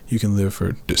gain. You can live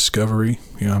for discovery.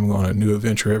 I'm going on a new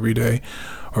adventure every day.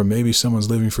 Or maybe someone's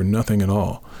living for nothing at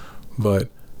all. But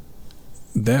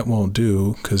that won't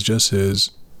do, because just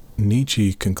as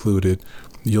Nietzsche concluded,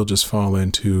 you'll just fall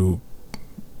into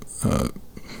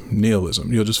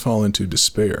nihilism. You'll just fall into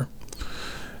despair.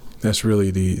 That's really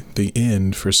the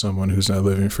end for someone who's not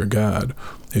living for God,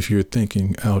 if you're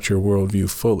thinking out your worldview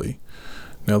fully.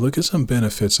 Now look at some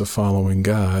benefits of following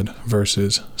God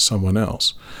versus someone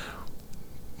else.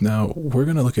 Now we're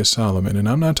going to look at Solomon, and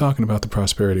I'm not talking about the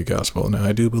prosperity gospel. Now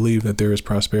I do believe that there is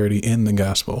prosperity in the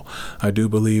gospel. I do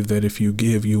believe that if you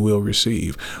give, you will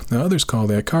receive. Now others call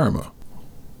that karma,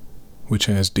 which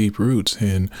has deep roots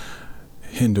in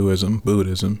Hinduism,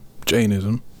 Buddhism,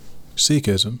 Jainism,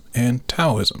 Sikhism, and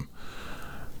Taoism.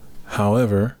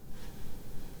 However,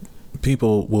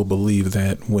 people will believe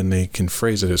that when they can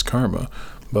phrase it as karma,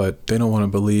 but they don't want to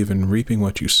believe in reaping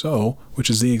what you sow, which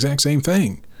is the exact same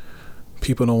thing.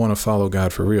 People don't want to follow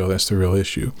God for real. That's the real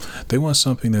issue. They want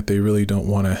something that they really don't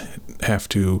want to have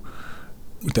to,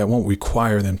 that won't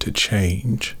require them to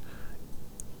change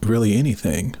really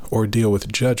anything or deal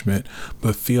with judgment,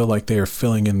 but feel like they are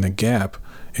filling in the gap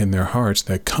in their hearts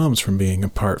that comes from being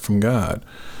apart from God.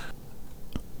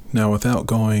 Now, without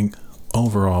going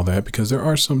over all that, because there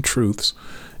are some truths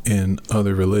in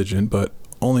other religion, but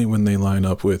only when they line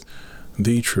up with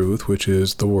the truth, which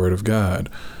is the Word of God.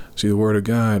 See, the Word of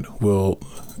God will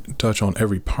touch on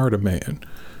every part of man,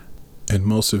 and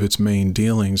most of its main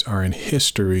dealings are in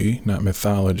history, not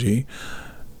mythology.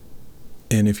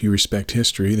 And if you respect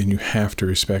history, then you have to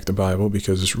respect the Bible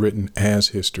because it's written as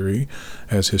history,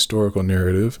 as historical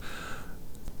narrative.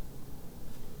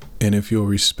 And if you'll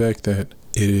respect that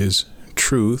it is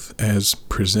truth as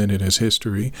presented as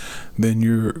history, then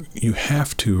you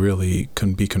have to really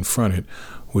be confronted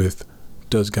with,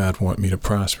 does God want me to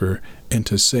prosper? And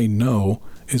to say no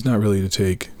is not really to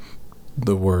take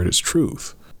the word as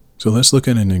truth. So let's look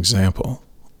at an example.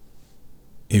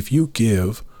 If you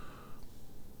give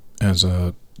as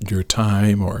your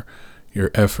time or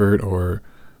your effort or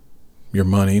your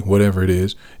money, whatever it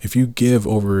is, if you give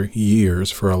over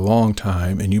years for a long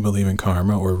time and you believe in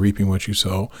karma or reaping what you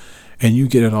sow, and you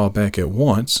get it all back at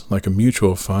once, like a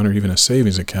mutual fund or even a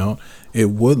savings account,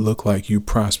 it would look like you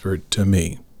prospered to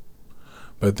me.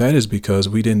 But that is because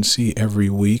we didn't see every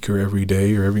week or every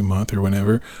day or every month or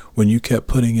whenever, when you kept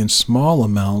putting in small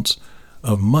amounts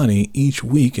of money each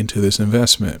week into this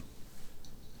investment.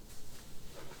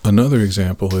 Another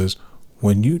example is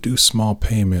when you do small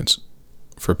payments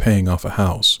for paying off a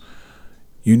house,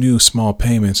 you do small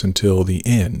payments until the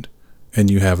end and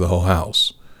you have the whole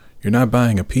house. You're not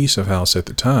buying a piece of house at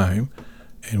the time.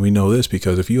 And we know this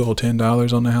because if you owe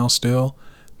 $10 on the house still,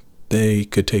 they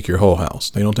could take your whole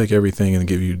house. They don't take everything and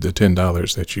give you the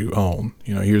 $10 that you own.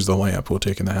 Here's the lamp, we'll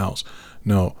take in the house.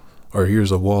 No, or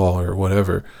here's a wall or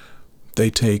whatever.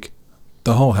 They take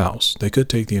the whole house. They could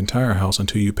take the entire house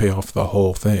until you pay off the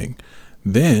whole thing.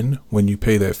 Then, when you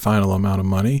pay that final amount of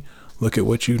money, look at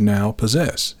what you now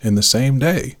possess in the same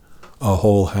day, a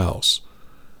whole house.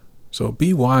 So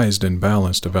be wise and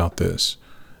balanced about this.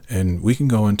 And we can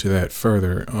go into that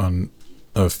further on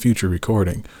a future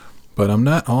recording. But I'm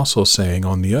not also saying,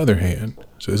 on the other hand,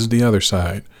 so this is the other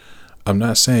side, I'm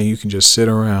not saying you can just sit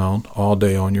around all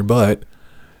day on your butt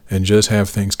and just have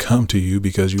things come to you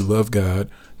because you love God,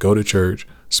 go to church,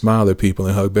 smile at people,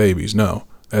 and hug babies. No,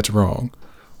 that's wrong.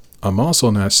 I'm also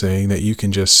not saying that you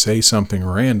can just say something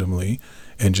randomly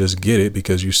and just get it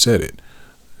because you said it.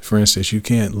 For instance, you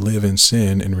can't live in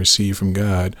sin and receive from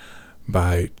God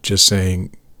by just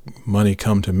saying, money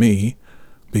come to me,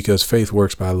 because faith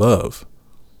works by love.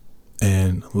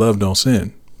 And love don't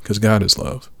sin, because God is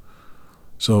love.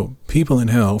 So people in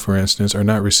hell, for instance, are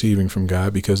not receiving from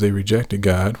God because they rejected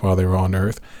God while they were on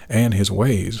earth and his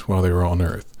ways while they were on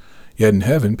earth. Yet in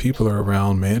heaven, people are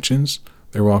around mansions.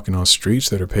 They're walking on streets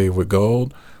that are paved with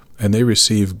gold, and they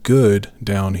receive good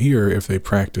down here if they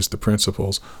practice the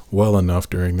principles well enough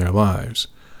during their lives.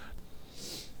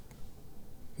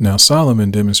 Now, Solomon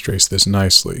demonstrates this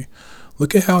nicely.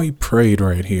 Look at how he prayed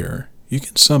right here. You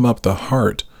can sum up the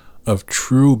heart of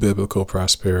true biblical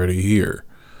prosperity here.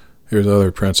 Here's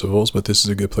other principles, but this is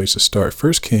a good place to start.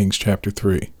 1 Kings chapter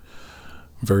 3,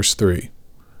 verse 3.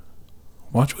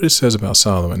 Watch what it says about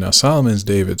Solomon. Now, Solomon's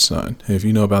David's son. And if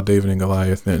you know about David and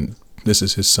Goliath, then this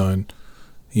is his son.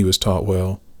 He was taught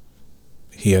well.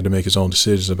 He had to make his own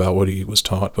decisions about what he was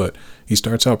taught, but he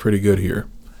starts out pretty good here.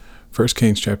 1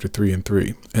 Kings chapter 3 and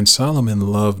 3. And Solomon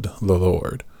loved the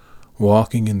Lord,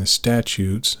 walking in the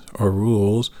statutes or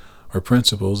rules or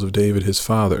principles of David his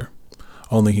father.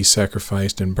 Only he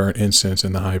sacrificed and burnt incense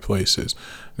in the high places.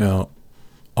 Now,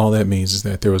 all that means is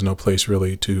that there was no place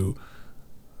really to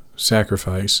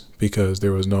sacrifice because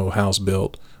there was no house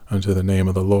built unto the name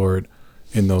of the Lord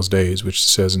in those days, which it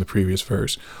says in the previous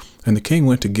verse. And the king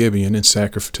went to Gibeon and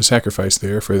to sacrifice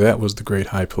there, for that was the great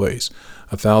high place.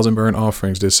 1,000 burnt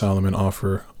offerings did Solomon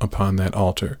offer upon that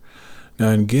altar. Now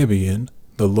in Gibeon,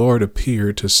 the Lord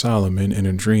appeared to Solomon in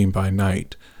a dream by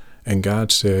night, and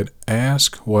God said,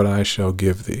 "Ask what I shall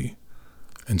give thee."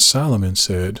 And Solomon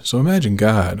said, so imagine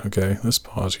God, okay, let's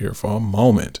pause here for a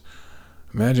moment.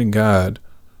 Imagine God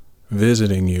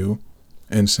visiting you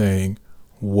and saying,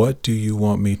 "What do you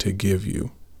want me to give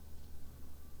you?"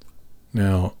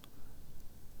 Now,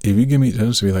 if you give me,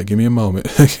 just be like, give me a moment,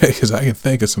 okay, because I can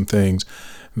think of some things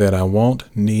that I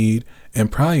won't need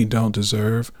and probably don't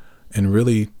deserve and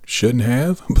really shouldn't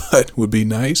have, but would be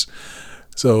nice.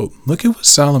 So look at what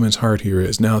Solomon's heart here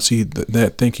is. Now, see,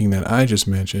 that thinking that I just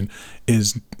mentioned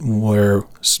is where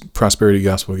prosperity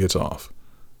gospel gets off,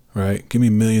 right? Give me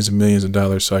millions and millions of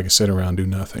dollars so I can sit around and do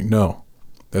nothing. No,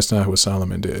 that's not what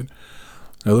Solomon did.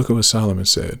 Now look at what Solomon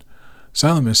said.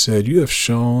 Solomon said, "You have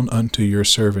shown unto your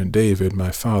servant David,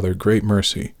 my father, great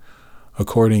mercy,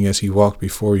 according as he walked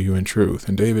before you in truth."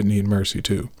 And David needed mercy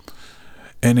too.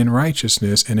 "And in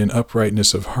righteousness and in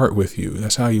uprightness of heart with you."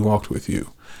 That's how he walked with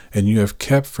you. "And you have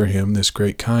kept for him this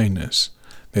great kindness,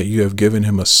 that you have given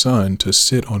him a son to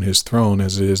sit on his throne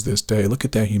as it is this day." Look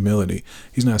at that humility.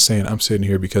 He's not saying, "I'm sitting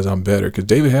here because I'm better," because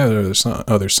David had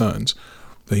other sons.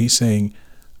 But he's saying,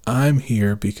 "I'm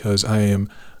here because I am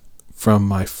from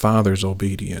my father's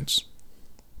obedience.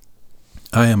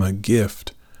 I am a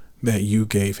gift that you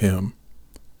gave him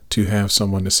to have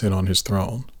someone to sit on his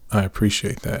throne. I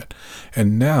appreciate that.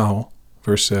 And now,"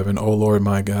 verse 7, "O Lord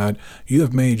my God, you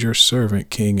have made your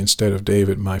servant king instead of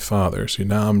David my father." See,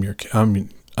 now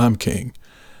I'm king,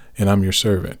 and I'm your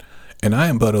servant, and I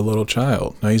am but a little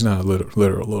child. Now he's not a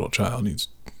literal little child; he's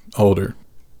older.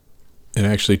 It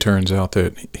actually turns out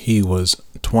that he was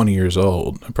 20 years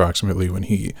old approximately when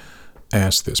he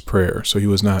asked this prayer. So he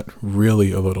was not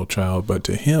really a little child, but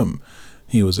to him,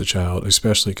 he was a child,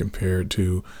 especially compared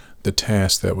to the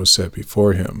task that was set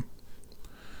before him.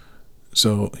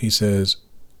 So he says,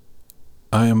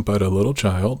 "I am but a little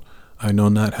child. I know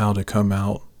not how to come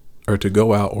out or to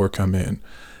go out or come in.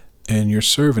 And your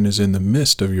servant is in the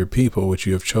midst of your people, which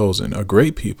you have chosen, a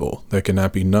great people that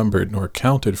cannot be numbered nor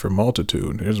counted for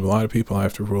multitude." There's a lot of people I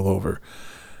have to rule over.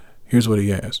 Here's what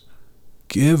he asked.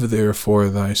 "Give therefore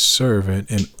thy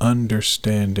servant an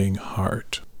understanding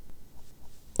heart,"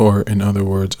 or in other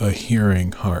words, a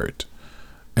hearing heart,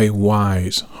 a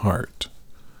wise heart,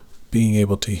 being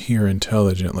able to hear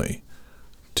intelligently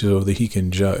so that he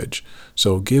can judge.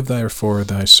 So give therefore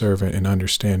thy servant an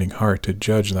understanding heart to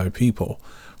judge thy people,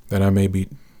 that I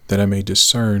may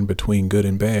discern between good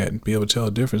and bad, be able to tell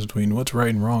the difference between what's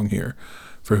right and wrong here.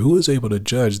 For who is able to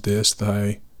judge this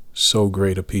thy so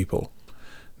great a people?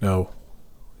 Now,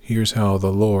 here's how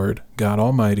the Lord, God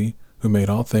Almighty, who made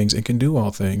all things and can do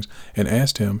all things, and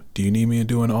asked him, "Do you need me to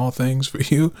do all things for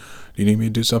you? Do you need me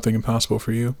to do something impossible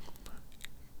for you?"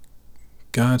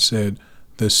 God said,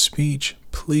 the speech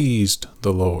pleased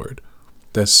the Lord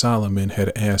that Solomon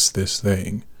had asked this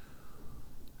thing.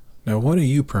 Now, what are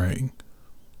you praying?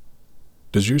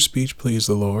 Does your speech please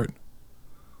the Lord?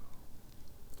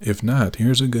 If not,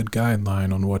 here's a good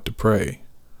guideline on what to pray.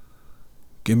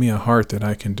 Give me a heart that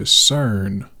I can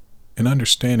discern, an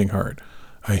understanding heart,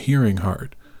 a hearing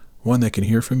heart, one that can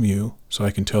hear from you so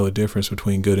I can tell the difference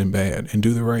between good and bad and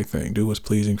do the right thing, do what's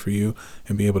pleasing for you,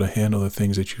 and be able to handle the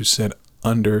things that you set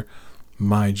under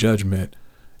my judgment.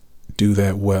 Do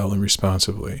that well and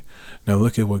responsibly. Now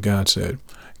look at what God said.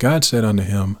 God said unto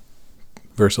him,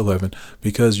 verse 11,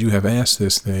 "Because you have asked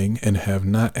this thing and have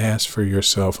not asked for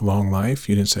yourself long life."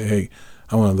 You didn't say, "Hey,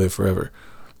 I want to live forever."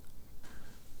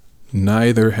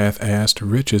 "Neither hath asked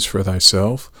riches for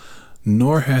thyself,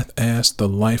 nor hath asked the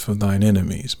life of thine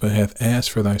enemies, but hath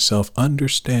asked for thyself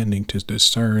understanding to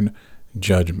discern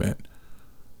judgment."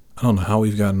 I don't know how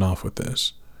we've gotten off with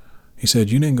this. He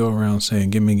said, you didn't go around saying,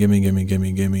 "Give me, give me, give me, give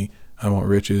me, give me. I want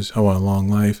riches. I want a long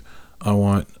life. I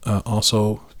want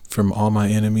also from all my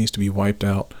enemies to be wiped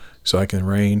out so I can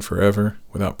reign forever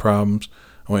without problems.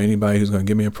 I want anybody who's going to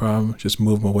give me a problem, just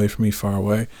move them away from me far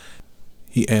away."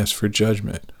 He asked for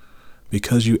judgment.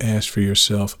 Because you asked for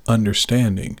yourself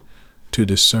understanding to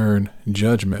discern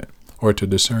judgment, or to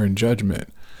discern judgment.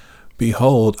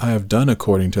 "Behold, I have done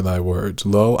according to thy words.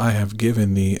 Lo, I have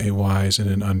given thee a wise and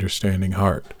an understanding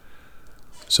heart,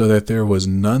 so that there was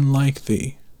none like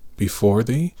thee before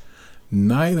thee,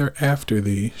 neither after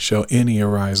thee shall any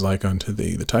arise like unto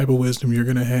thee." The type of wisdom you're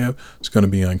going to have is going to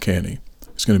be uncanny.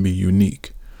 It's going to be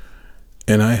unique.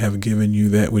 "And I have given you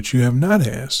that which you have not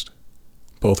asked,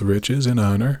 both riches and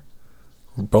honor,"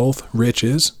 both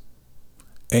riches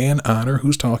and honor.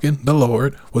 Who's talking? The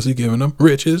Lord. What's he giving them?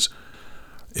 Riches.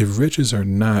 If riches are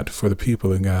not for the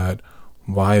people of God,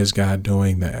 why is God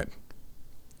doing that?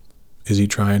 Is he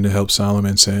trying to help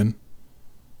Solomon sin?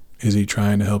 Is he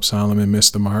trying to help Solomon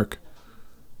miss the mark?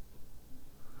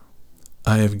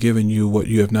 I have given you what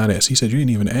you have not asked. He said, you didn't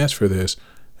even ask for this.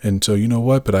 And so, you know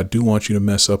what? But I do want you to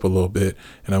mess up a little bit,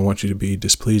 and I want you to be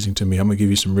displeasing to me. I'm going to give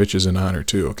you some riches and honor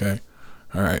too, okay?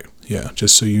 All right. Yeah,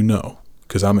 just so you know,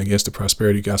 because I'm against the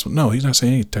prosperity gospel. No, he's not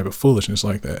saying any type of foolishness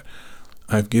like that.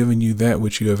 I've given you that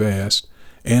which you have asked,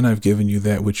 and I've given you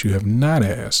that which you have not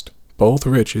asked, both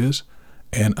riches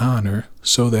and honor,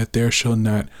 so that there shall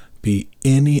not be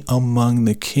any among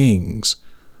the kings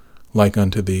like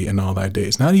unto thee in all thy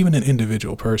days. Not even an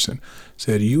individual person.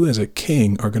 Said you as a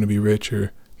king are going to be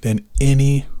richer than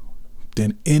any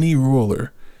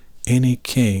ruler, any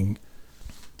king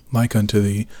like unto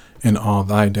thee in all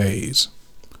thy days.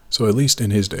 So at least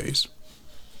in his days.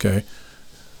 Okay.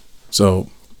 So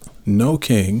no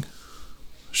king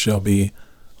shall be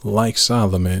like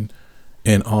Solomon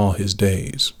in all his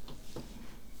days.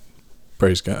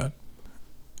 Praise God.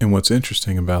 And what's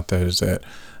interesting about that is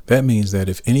that means that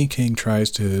if any king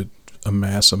tries to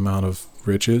amass amount of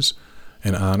riches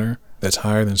and honor that's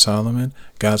higher than Solomon,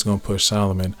 God's going to push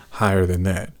Solomon higher than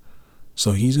that.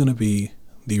 So he's going to be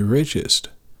the richest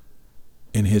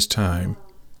in his time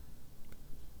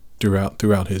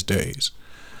throughout his days.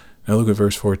 Now look at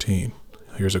verse 14.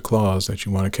 Here's a clause that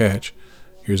you want to catch.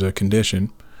 Here's a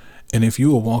condition. And if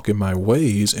you will walk in my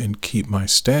ways and keep my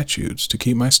statutes, to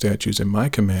keep my statutes and my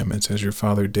commandments as your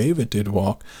father David did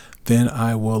walk, then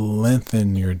I will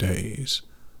lengthen your days.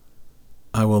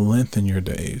 I will lengthen your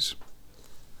days.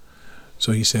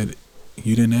 So he said,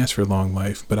 you didn't ask for long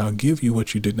life, but I'll give you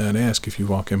what you did not ask if you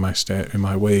walk in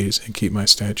my ways and keep my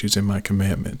statutes and my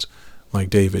commandments, like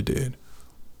David did.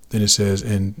 Then it says,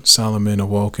 and Solomon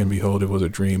awoke, and behold, it was a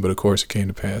dream, but of course it came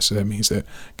to pass. So that means that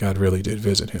God really did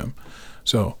visit him.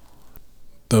 So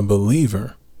the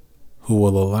believer who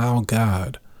will allow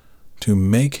God to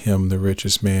make him the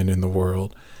richest man in the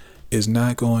world is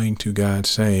not going to God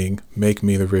saying, make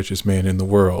me the richest man in the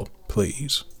world,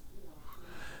 please.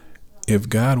 If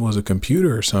God was a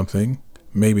computer or something,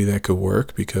 maybe that could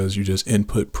work because you just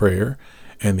input prayer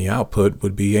and the output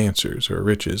would be answers or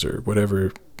riches or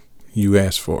whatever you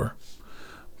ask for.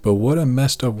 But what a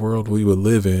messed up world we would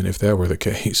live in if that were the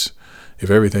case. If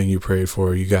everything you prayed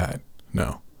for, you got.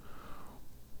 No.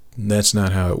 That's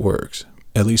not how it works.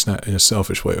 At least not in a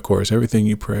selfish way, of course. Everything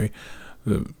you pray,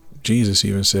 Jesus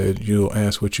even said, you'll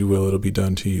ask what you will, it'll be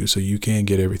done to you. So you can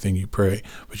get everything you pray,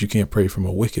 but you can't pray from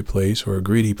a wicked place or a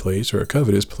greedy place or a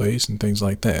covetous place and things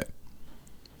like that.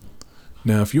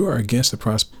 Now, if you are against the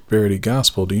prosperity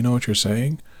gospel, do you know what you're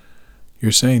saying?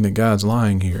 You're saying that God's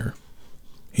lying here.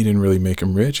 He didn't really make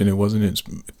him rich, and it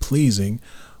wasn't pleasing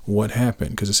what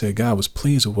happened, because it said God was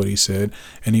pleased with what he said,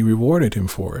 and he rewarded him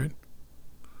for it.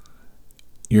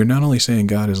 You're not only saying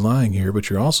God is lying here, but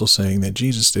you're also saying that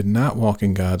Jesus did not walk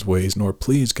in God's ways nor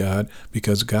please God,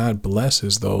 because God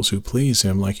blesses those who please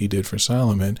him like he did for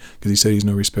Solomon, because he said he's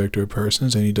no respecter of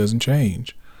persons and he doesn't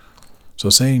change. So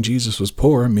saying Jesus was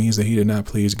poor means that he did not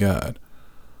please God.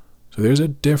 So there's a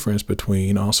difference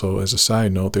between, also as a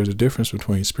side note, there's a difference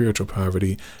between spiritual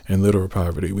poverty and literal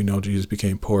poverty. We know Jesus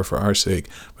became poor for our sake,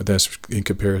 but that's in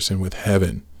comparison with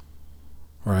heaven,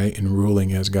 right? And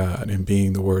ruling as God and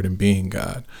being the Word and being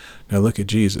God. Now look at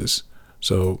Jesus.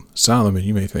 So Solomon,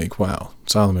 you may think, wow,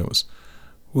 Solomon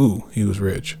he was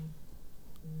rich.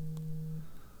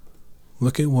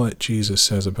 Look at what Jesus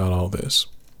says about all this.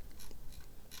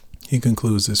 He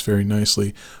concludes this very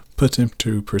nicely, puts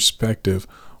into perspective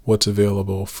what's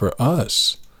available for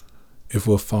us if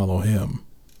we'll follow him.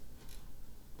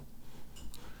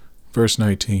 Verse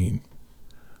 19.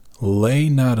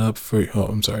 Matthew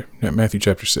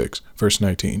chapter 6, verse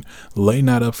 19. Lay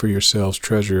not up for yourselves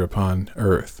treasure upon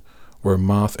earth, where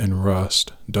moth and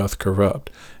rust doth corrupt,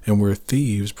 and where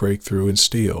thieves break through and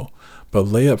steal. But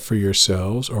lay up for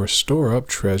yourselves, or store up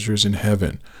treasures in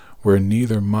heaven, where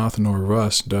neither moth nor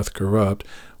rust doth corrupt,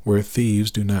 where thieves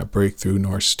do not break through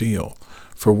nor steal.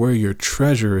 For where your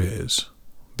treasure is,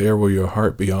 there will your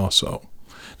heart be also.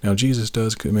 Now, Jesus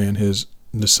does command his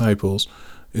disciples,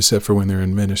 except for when they're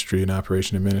in ministry, in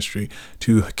operation in ministry,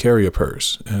 to carry a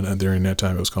purse. And during that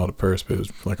time, it was called a purse, but it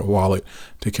was like a wallet,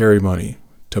 to carry money,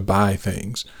 to buy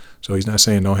things. So he's not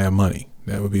saying don't have money.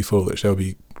 That would be foolish. That would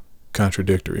be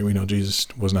contradictory. We know Jesus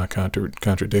was not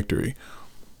contradictory.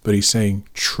 But he's saying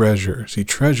treasure. See,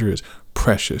 treasure is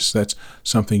precious. That's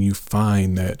something you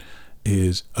find that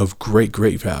is of great,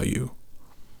 great value.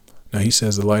 Now he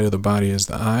says the light of the body is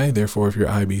the eye. Therefore, if your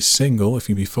eye be single, if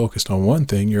you be focused on one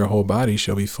thing, your whole body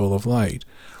shall be full of light.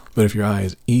 But if your eye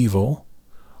is evil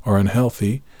or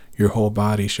unhealthy, your whole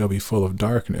body shall be full of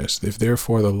darkness. If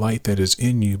therefore the light that is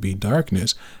in you be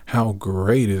darkness, how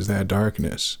great is that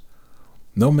darkness?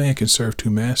 No man can serve two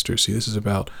masters. See, this is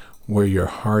about where your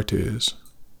heart is,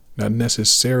 not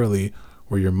necessarily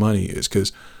where your money is.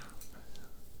 Because,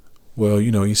 well,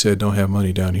 you said don't have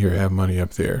money down here, have money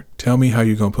up there. Tell me how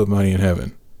you're going to put money in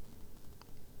heaven.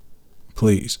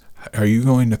 Please. Are you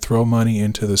going to throw money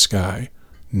into the sky?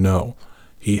 No.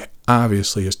 He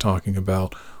obviously is talking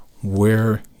about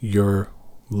where your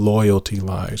loyalty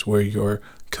lies, where your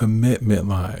commitment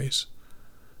lies.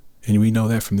 And we know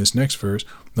that from this next verse.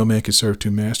 No man can serve two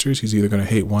masters. He's either going to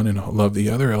hate one and love the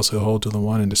other, else he'll hold to the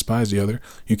one and despise the other.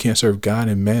 You can't serve God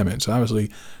and mammon. So obviously,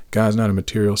 God's not a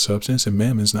material substance and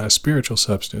mammon's not a spiritual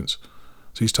substance.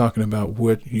 So he's talking about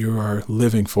what you are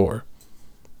living for.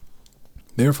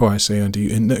 Therefore I say unto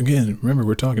you, and again, remember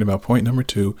we're talking about point number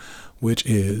 2, which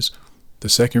is the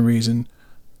second reason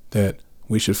that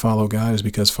we should follow God is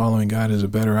because following God is a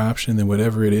better option than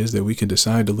whatever it is that we can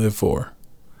decide to live for.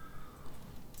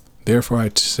 Therefore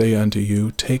I say unto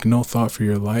you, take no thought for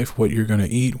your life, what you're going to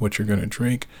eat, what you're going to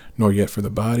drink, nor yet for the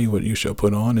body, what you shall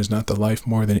put on. Is not the life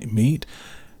more than meat,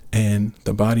 and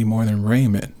the body more than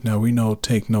raiment? Now we know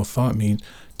take no thought means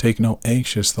take no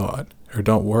anxious thought, or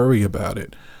don't worry about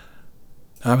it.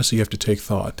 Obviously you have to take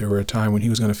thought. There were a time when he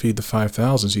was going to feed the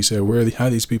 5,000s. He said, how are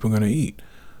these people going to eat?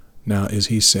 Now, is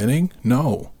he sinning?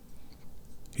 No.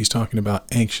 He's talking about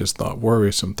anxious thought,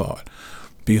 worrisome thought.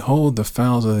 Behold the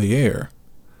fowls of the air.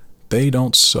 They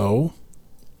don't sow,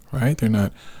 right? They're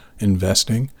not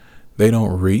investing. They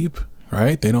don't reap,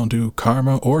 right? They don't do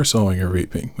karma or sowing or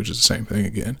reaping, which is the same thing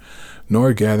again.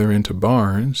 Nor gather into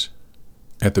barns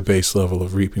at the base level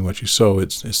of reaping what you sow.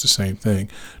 It's the same thing.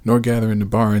 Nor gather into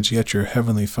barns, yet your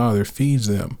heavenly Father feeds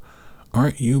them.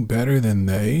 Aren't you better than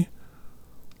they?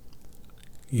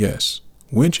 Yes.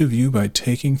 Which of you by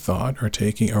taking thought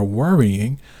or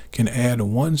worrying can add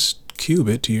 1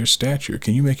 cubit to your stature?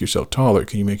 Can you make yourself taller?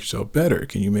 Can you make yourself better?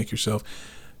 Can you make yourself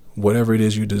whatever it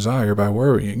is you desire by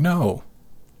worrying? No.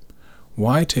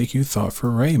 Why take you thought for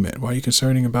raiment? Why are you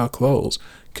concerning about clothes?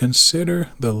 Consider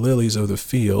the lilies of the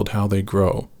field, how they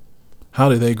grow. How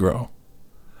do they grow?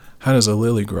 How does a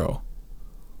lily grow?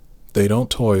 They don't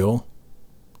toil.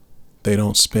 They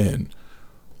don't spin.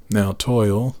 Now,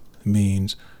 toil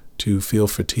means to feel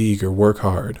fatigue or work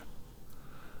hard.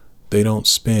 They don't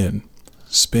spin.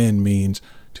 Spin means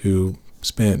to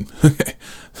spin.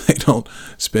 They don't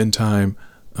spend time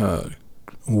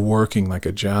working like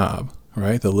a job,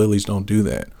 right? The lilies don't do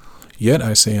that. Yet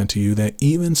I say unto you that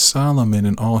even Solomon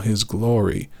in all his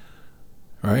glory,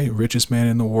 right, richest man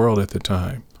in the world at the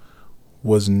time,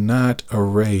 was not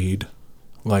arrayed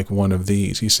like one of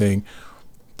these. He's saying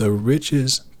the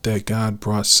riches that God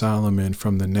brought Solomon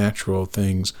from the natural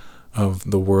things of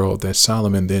the world that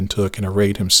Solomon then took and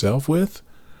arrayed himself with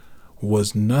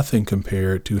was nothing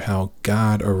compared to how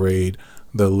God arrayed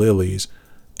the lilies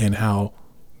and how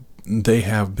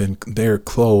they're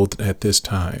clothed at this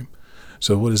time.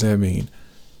 So what does that mean?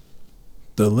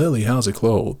 The lily, how's it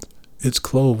clothed? It's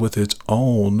clothed with its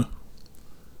own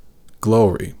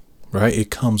glory, right? It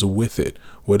comes with it.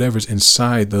 Whatever's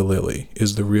inside the lily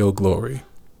is the real glory.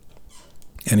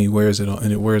 And he wears it on,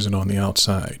 and it wears it on the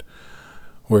outside.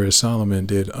 Whereas Solomon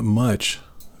did much,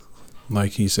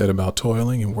 like he said about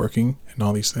toiling and working and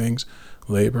all these things,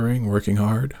 laboring, working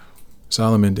hard.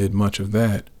 Solomon did much of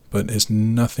that, but it's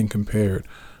nothing compared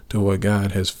to what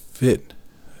God has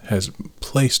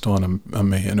placed on a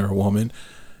man or a woman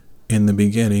in the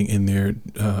beginning in their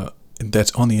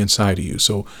that's on the inside of you.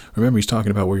 So remember, he's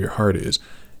talking about where your heart is.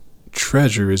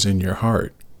 Treasure is in your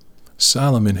heart.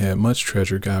 Solomon had much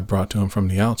treasure God brought to him from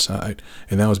the outside,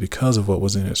 and that was because of what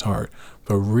was in his heart.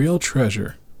 But real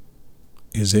treasure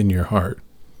is in your heart.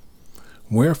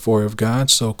 Wherefore, if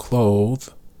God so clothe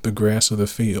the grass of the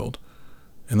field,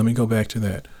 and let me go back to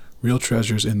that. Real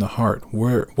treasure is in the heart.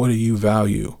 What do you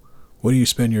value? What do you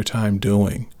spend your time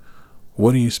doing?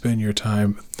 What do you spend your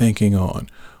time thinking on?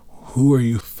 Who are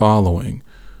you following?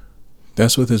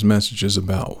 That's what this message is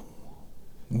about.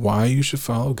 Why you should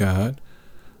follow God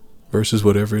versus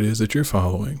whatever it is that you're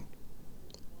following.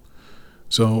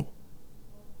 So,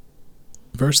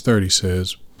 verse 30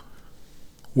 says,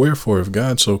 Wherefore, if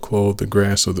God so clothe the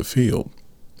grass of the field,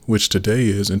 which today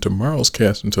is and tomorrow's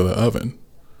cast into the oven,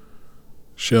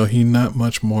 shall he not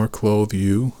much more clothe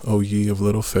you, O ye of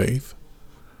little faith?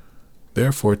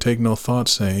 Therefore take no thought,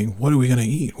 saying, What are we going to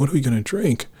eat? What are we going to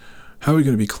drink? How are we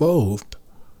going to be clothed?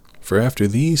 For after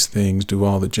these things do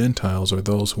all the Gentiles, or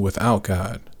those without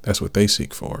God. That's what they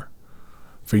seek for.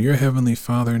 For your heavenly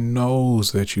Father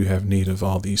knows that you have need of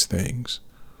all these things.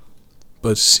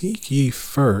 But seek ye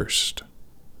first.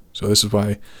 So this is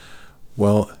why,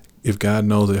 well, if God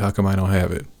knows it, how come I don't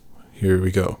have it? Here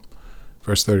we go.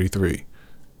 Verse 33.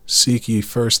 Seek ye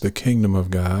first the kingdom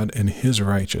of God and his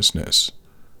righteousness,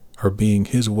 or being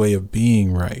his way of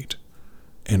being right.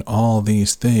 And all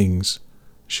these things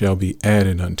shall be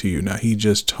added unto you. Now, he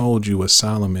just told you what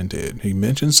Solomon did. He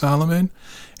mentioned Solomon,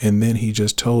 and then he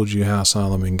just told you how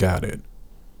Solomon got it.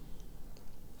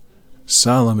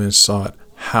 Solomon sought,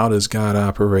 how does God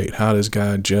operate? How does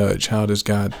God judge? How does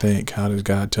God think? How does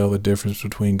God tell the difference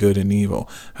between good and evil?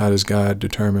 How does God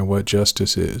determine what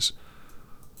justice is?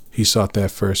 He sought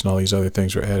that first, and all these other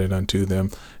things were added unto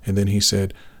them. And then he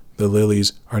said, the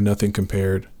lilies are nothing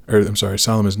compared,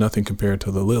 Solomon is nothing compared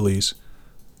to the lilies.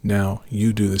 Now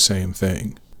you do the same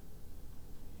thing.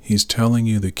 He's telling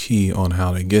you the key on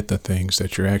how to get the things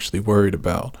that you're actually worried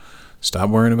about. Stop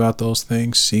worrying about those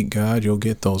things. Seek God, you'll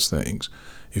get those things.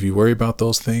 If you worry about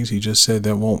those things, he just said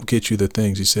that won't get you the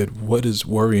things. He said, what is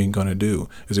worrying going to do?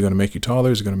 Is it going to make you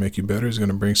taller? Is it going to make you better? Is it going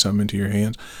to bring something into your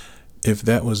hands? If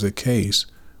that was the case,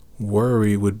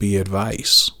 worry would be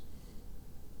advice.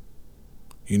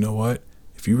 You know what?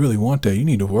 If you really want that, you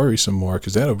need to worry some more,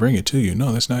 because that'll bring it to you.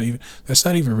 No, that's not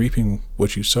even reaping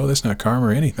what you sow. That's not karma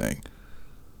or anything.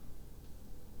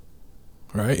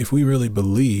 Right? If we really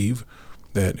believe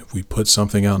that if we put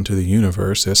something out into the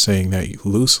universe, that's saying that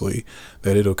loosely,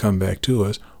 that it'll come back to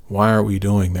us, why are we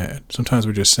doing that? Sometimes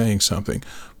we're just saying something.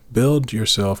 Build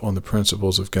yourself on the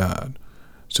principles of God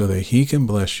so that he can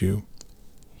bless you,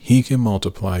 he can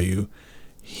multiply you,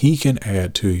 he can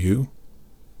add to you,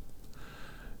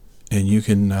 and you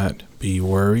cannot be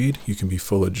worried. You can be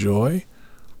full of joy.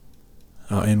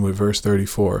 I'll end with verse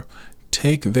 34.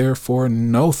 Take therefore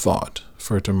no thought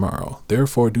for tomorrow.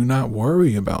 Therefore do not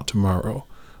worry about tomorrow.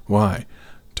 Why?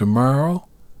 Tomorrow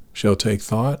shall take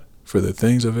thought for the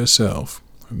things of itself.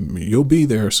 You'll be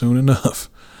there soon enough,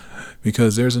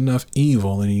 because there's enough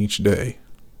evil in each day.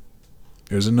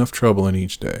 There's enough trouble in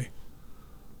each day.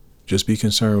 Just be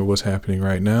concerned with what's happening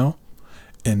right now,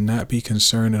 and not be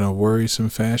concerned in a worrisome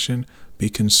fashion. Be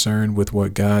concerned with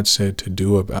what God said to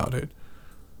do about it.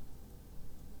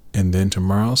 And then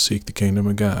tomorrow, seek the kingdom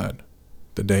of God.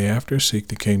 The day after, seek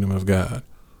the kingdom of God.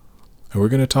 And we're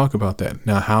going to talk about that.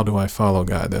 Now, how do I follow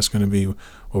God? That's going to be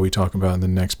what we talk about in the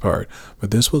next part.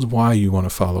 But this was why you want to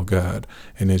follow God.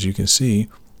 And as you can see,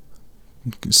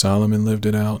 Solomon lived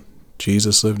it out.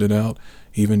 Jesus lived it out.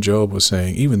 Even Job was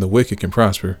saying, even the wicked can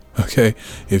prosper. Okay?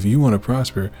 If you want to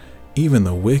prosper, even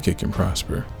the wicked can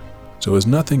prosper. So it's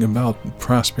nothing about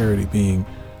prosperity being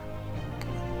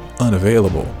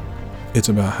unavailable. It's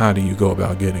about how do you go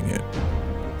about getting it.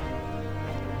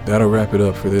 That'll wrap it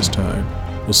up for this time.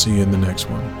 We'll see you in the next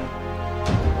one.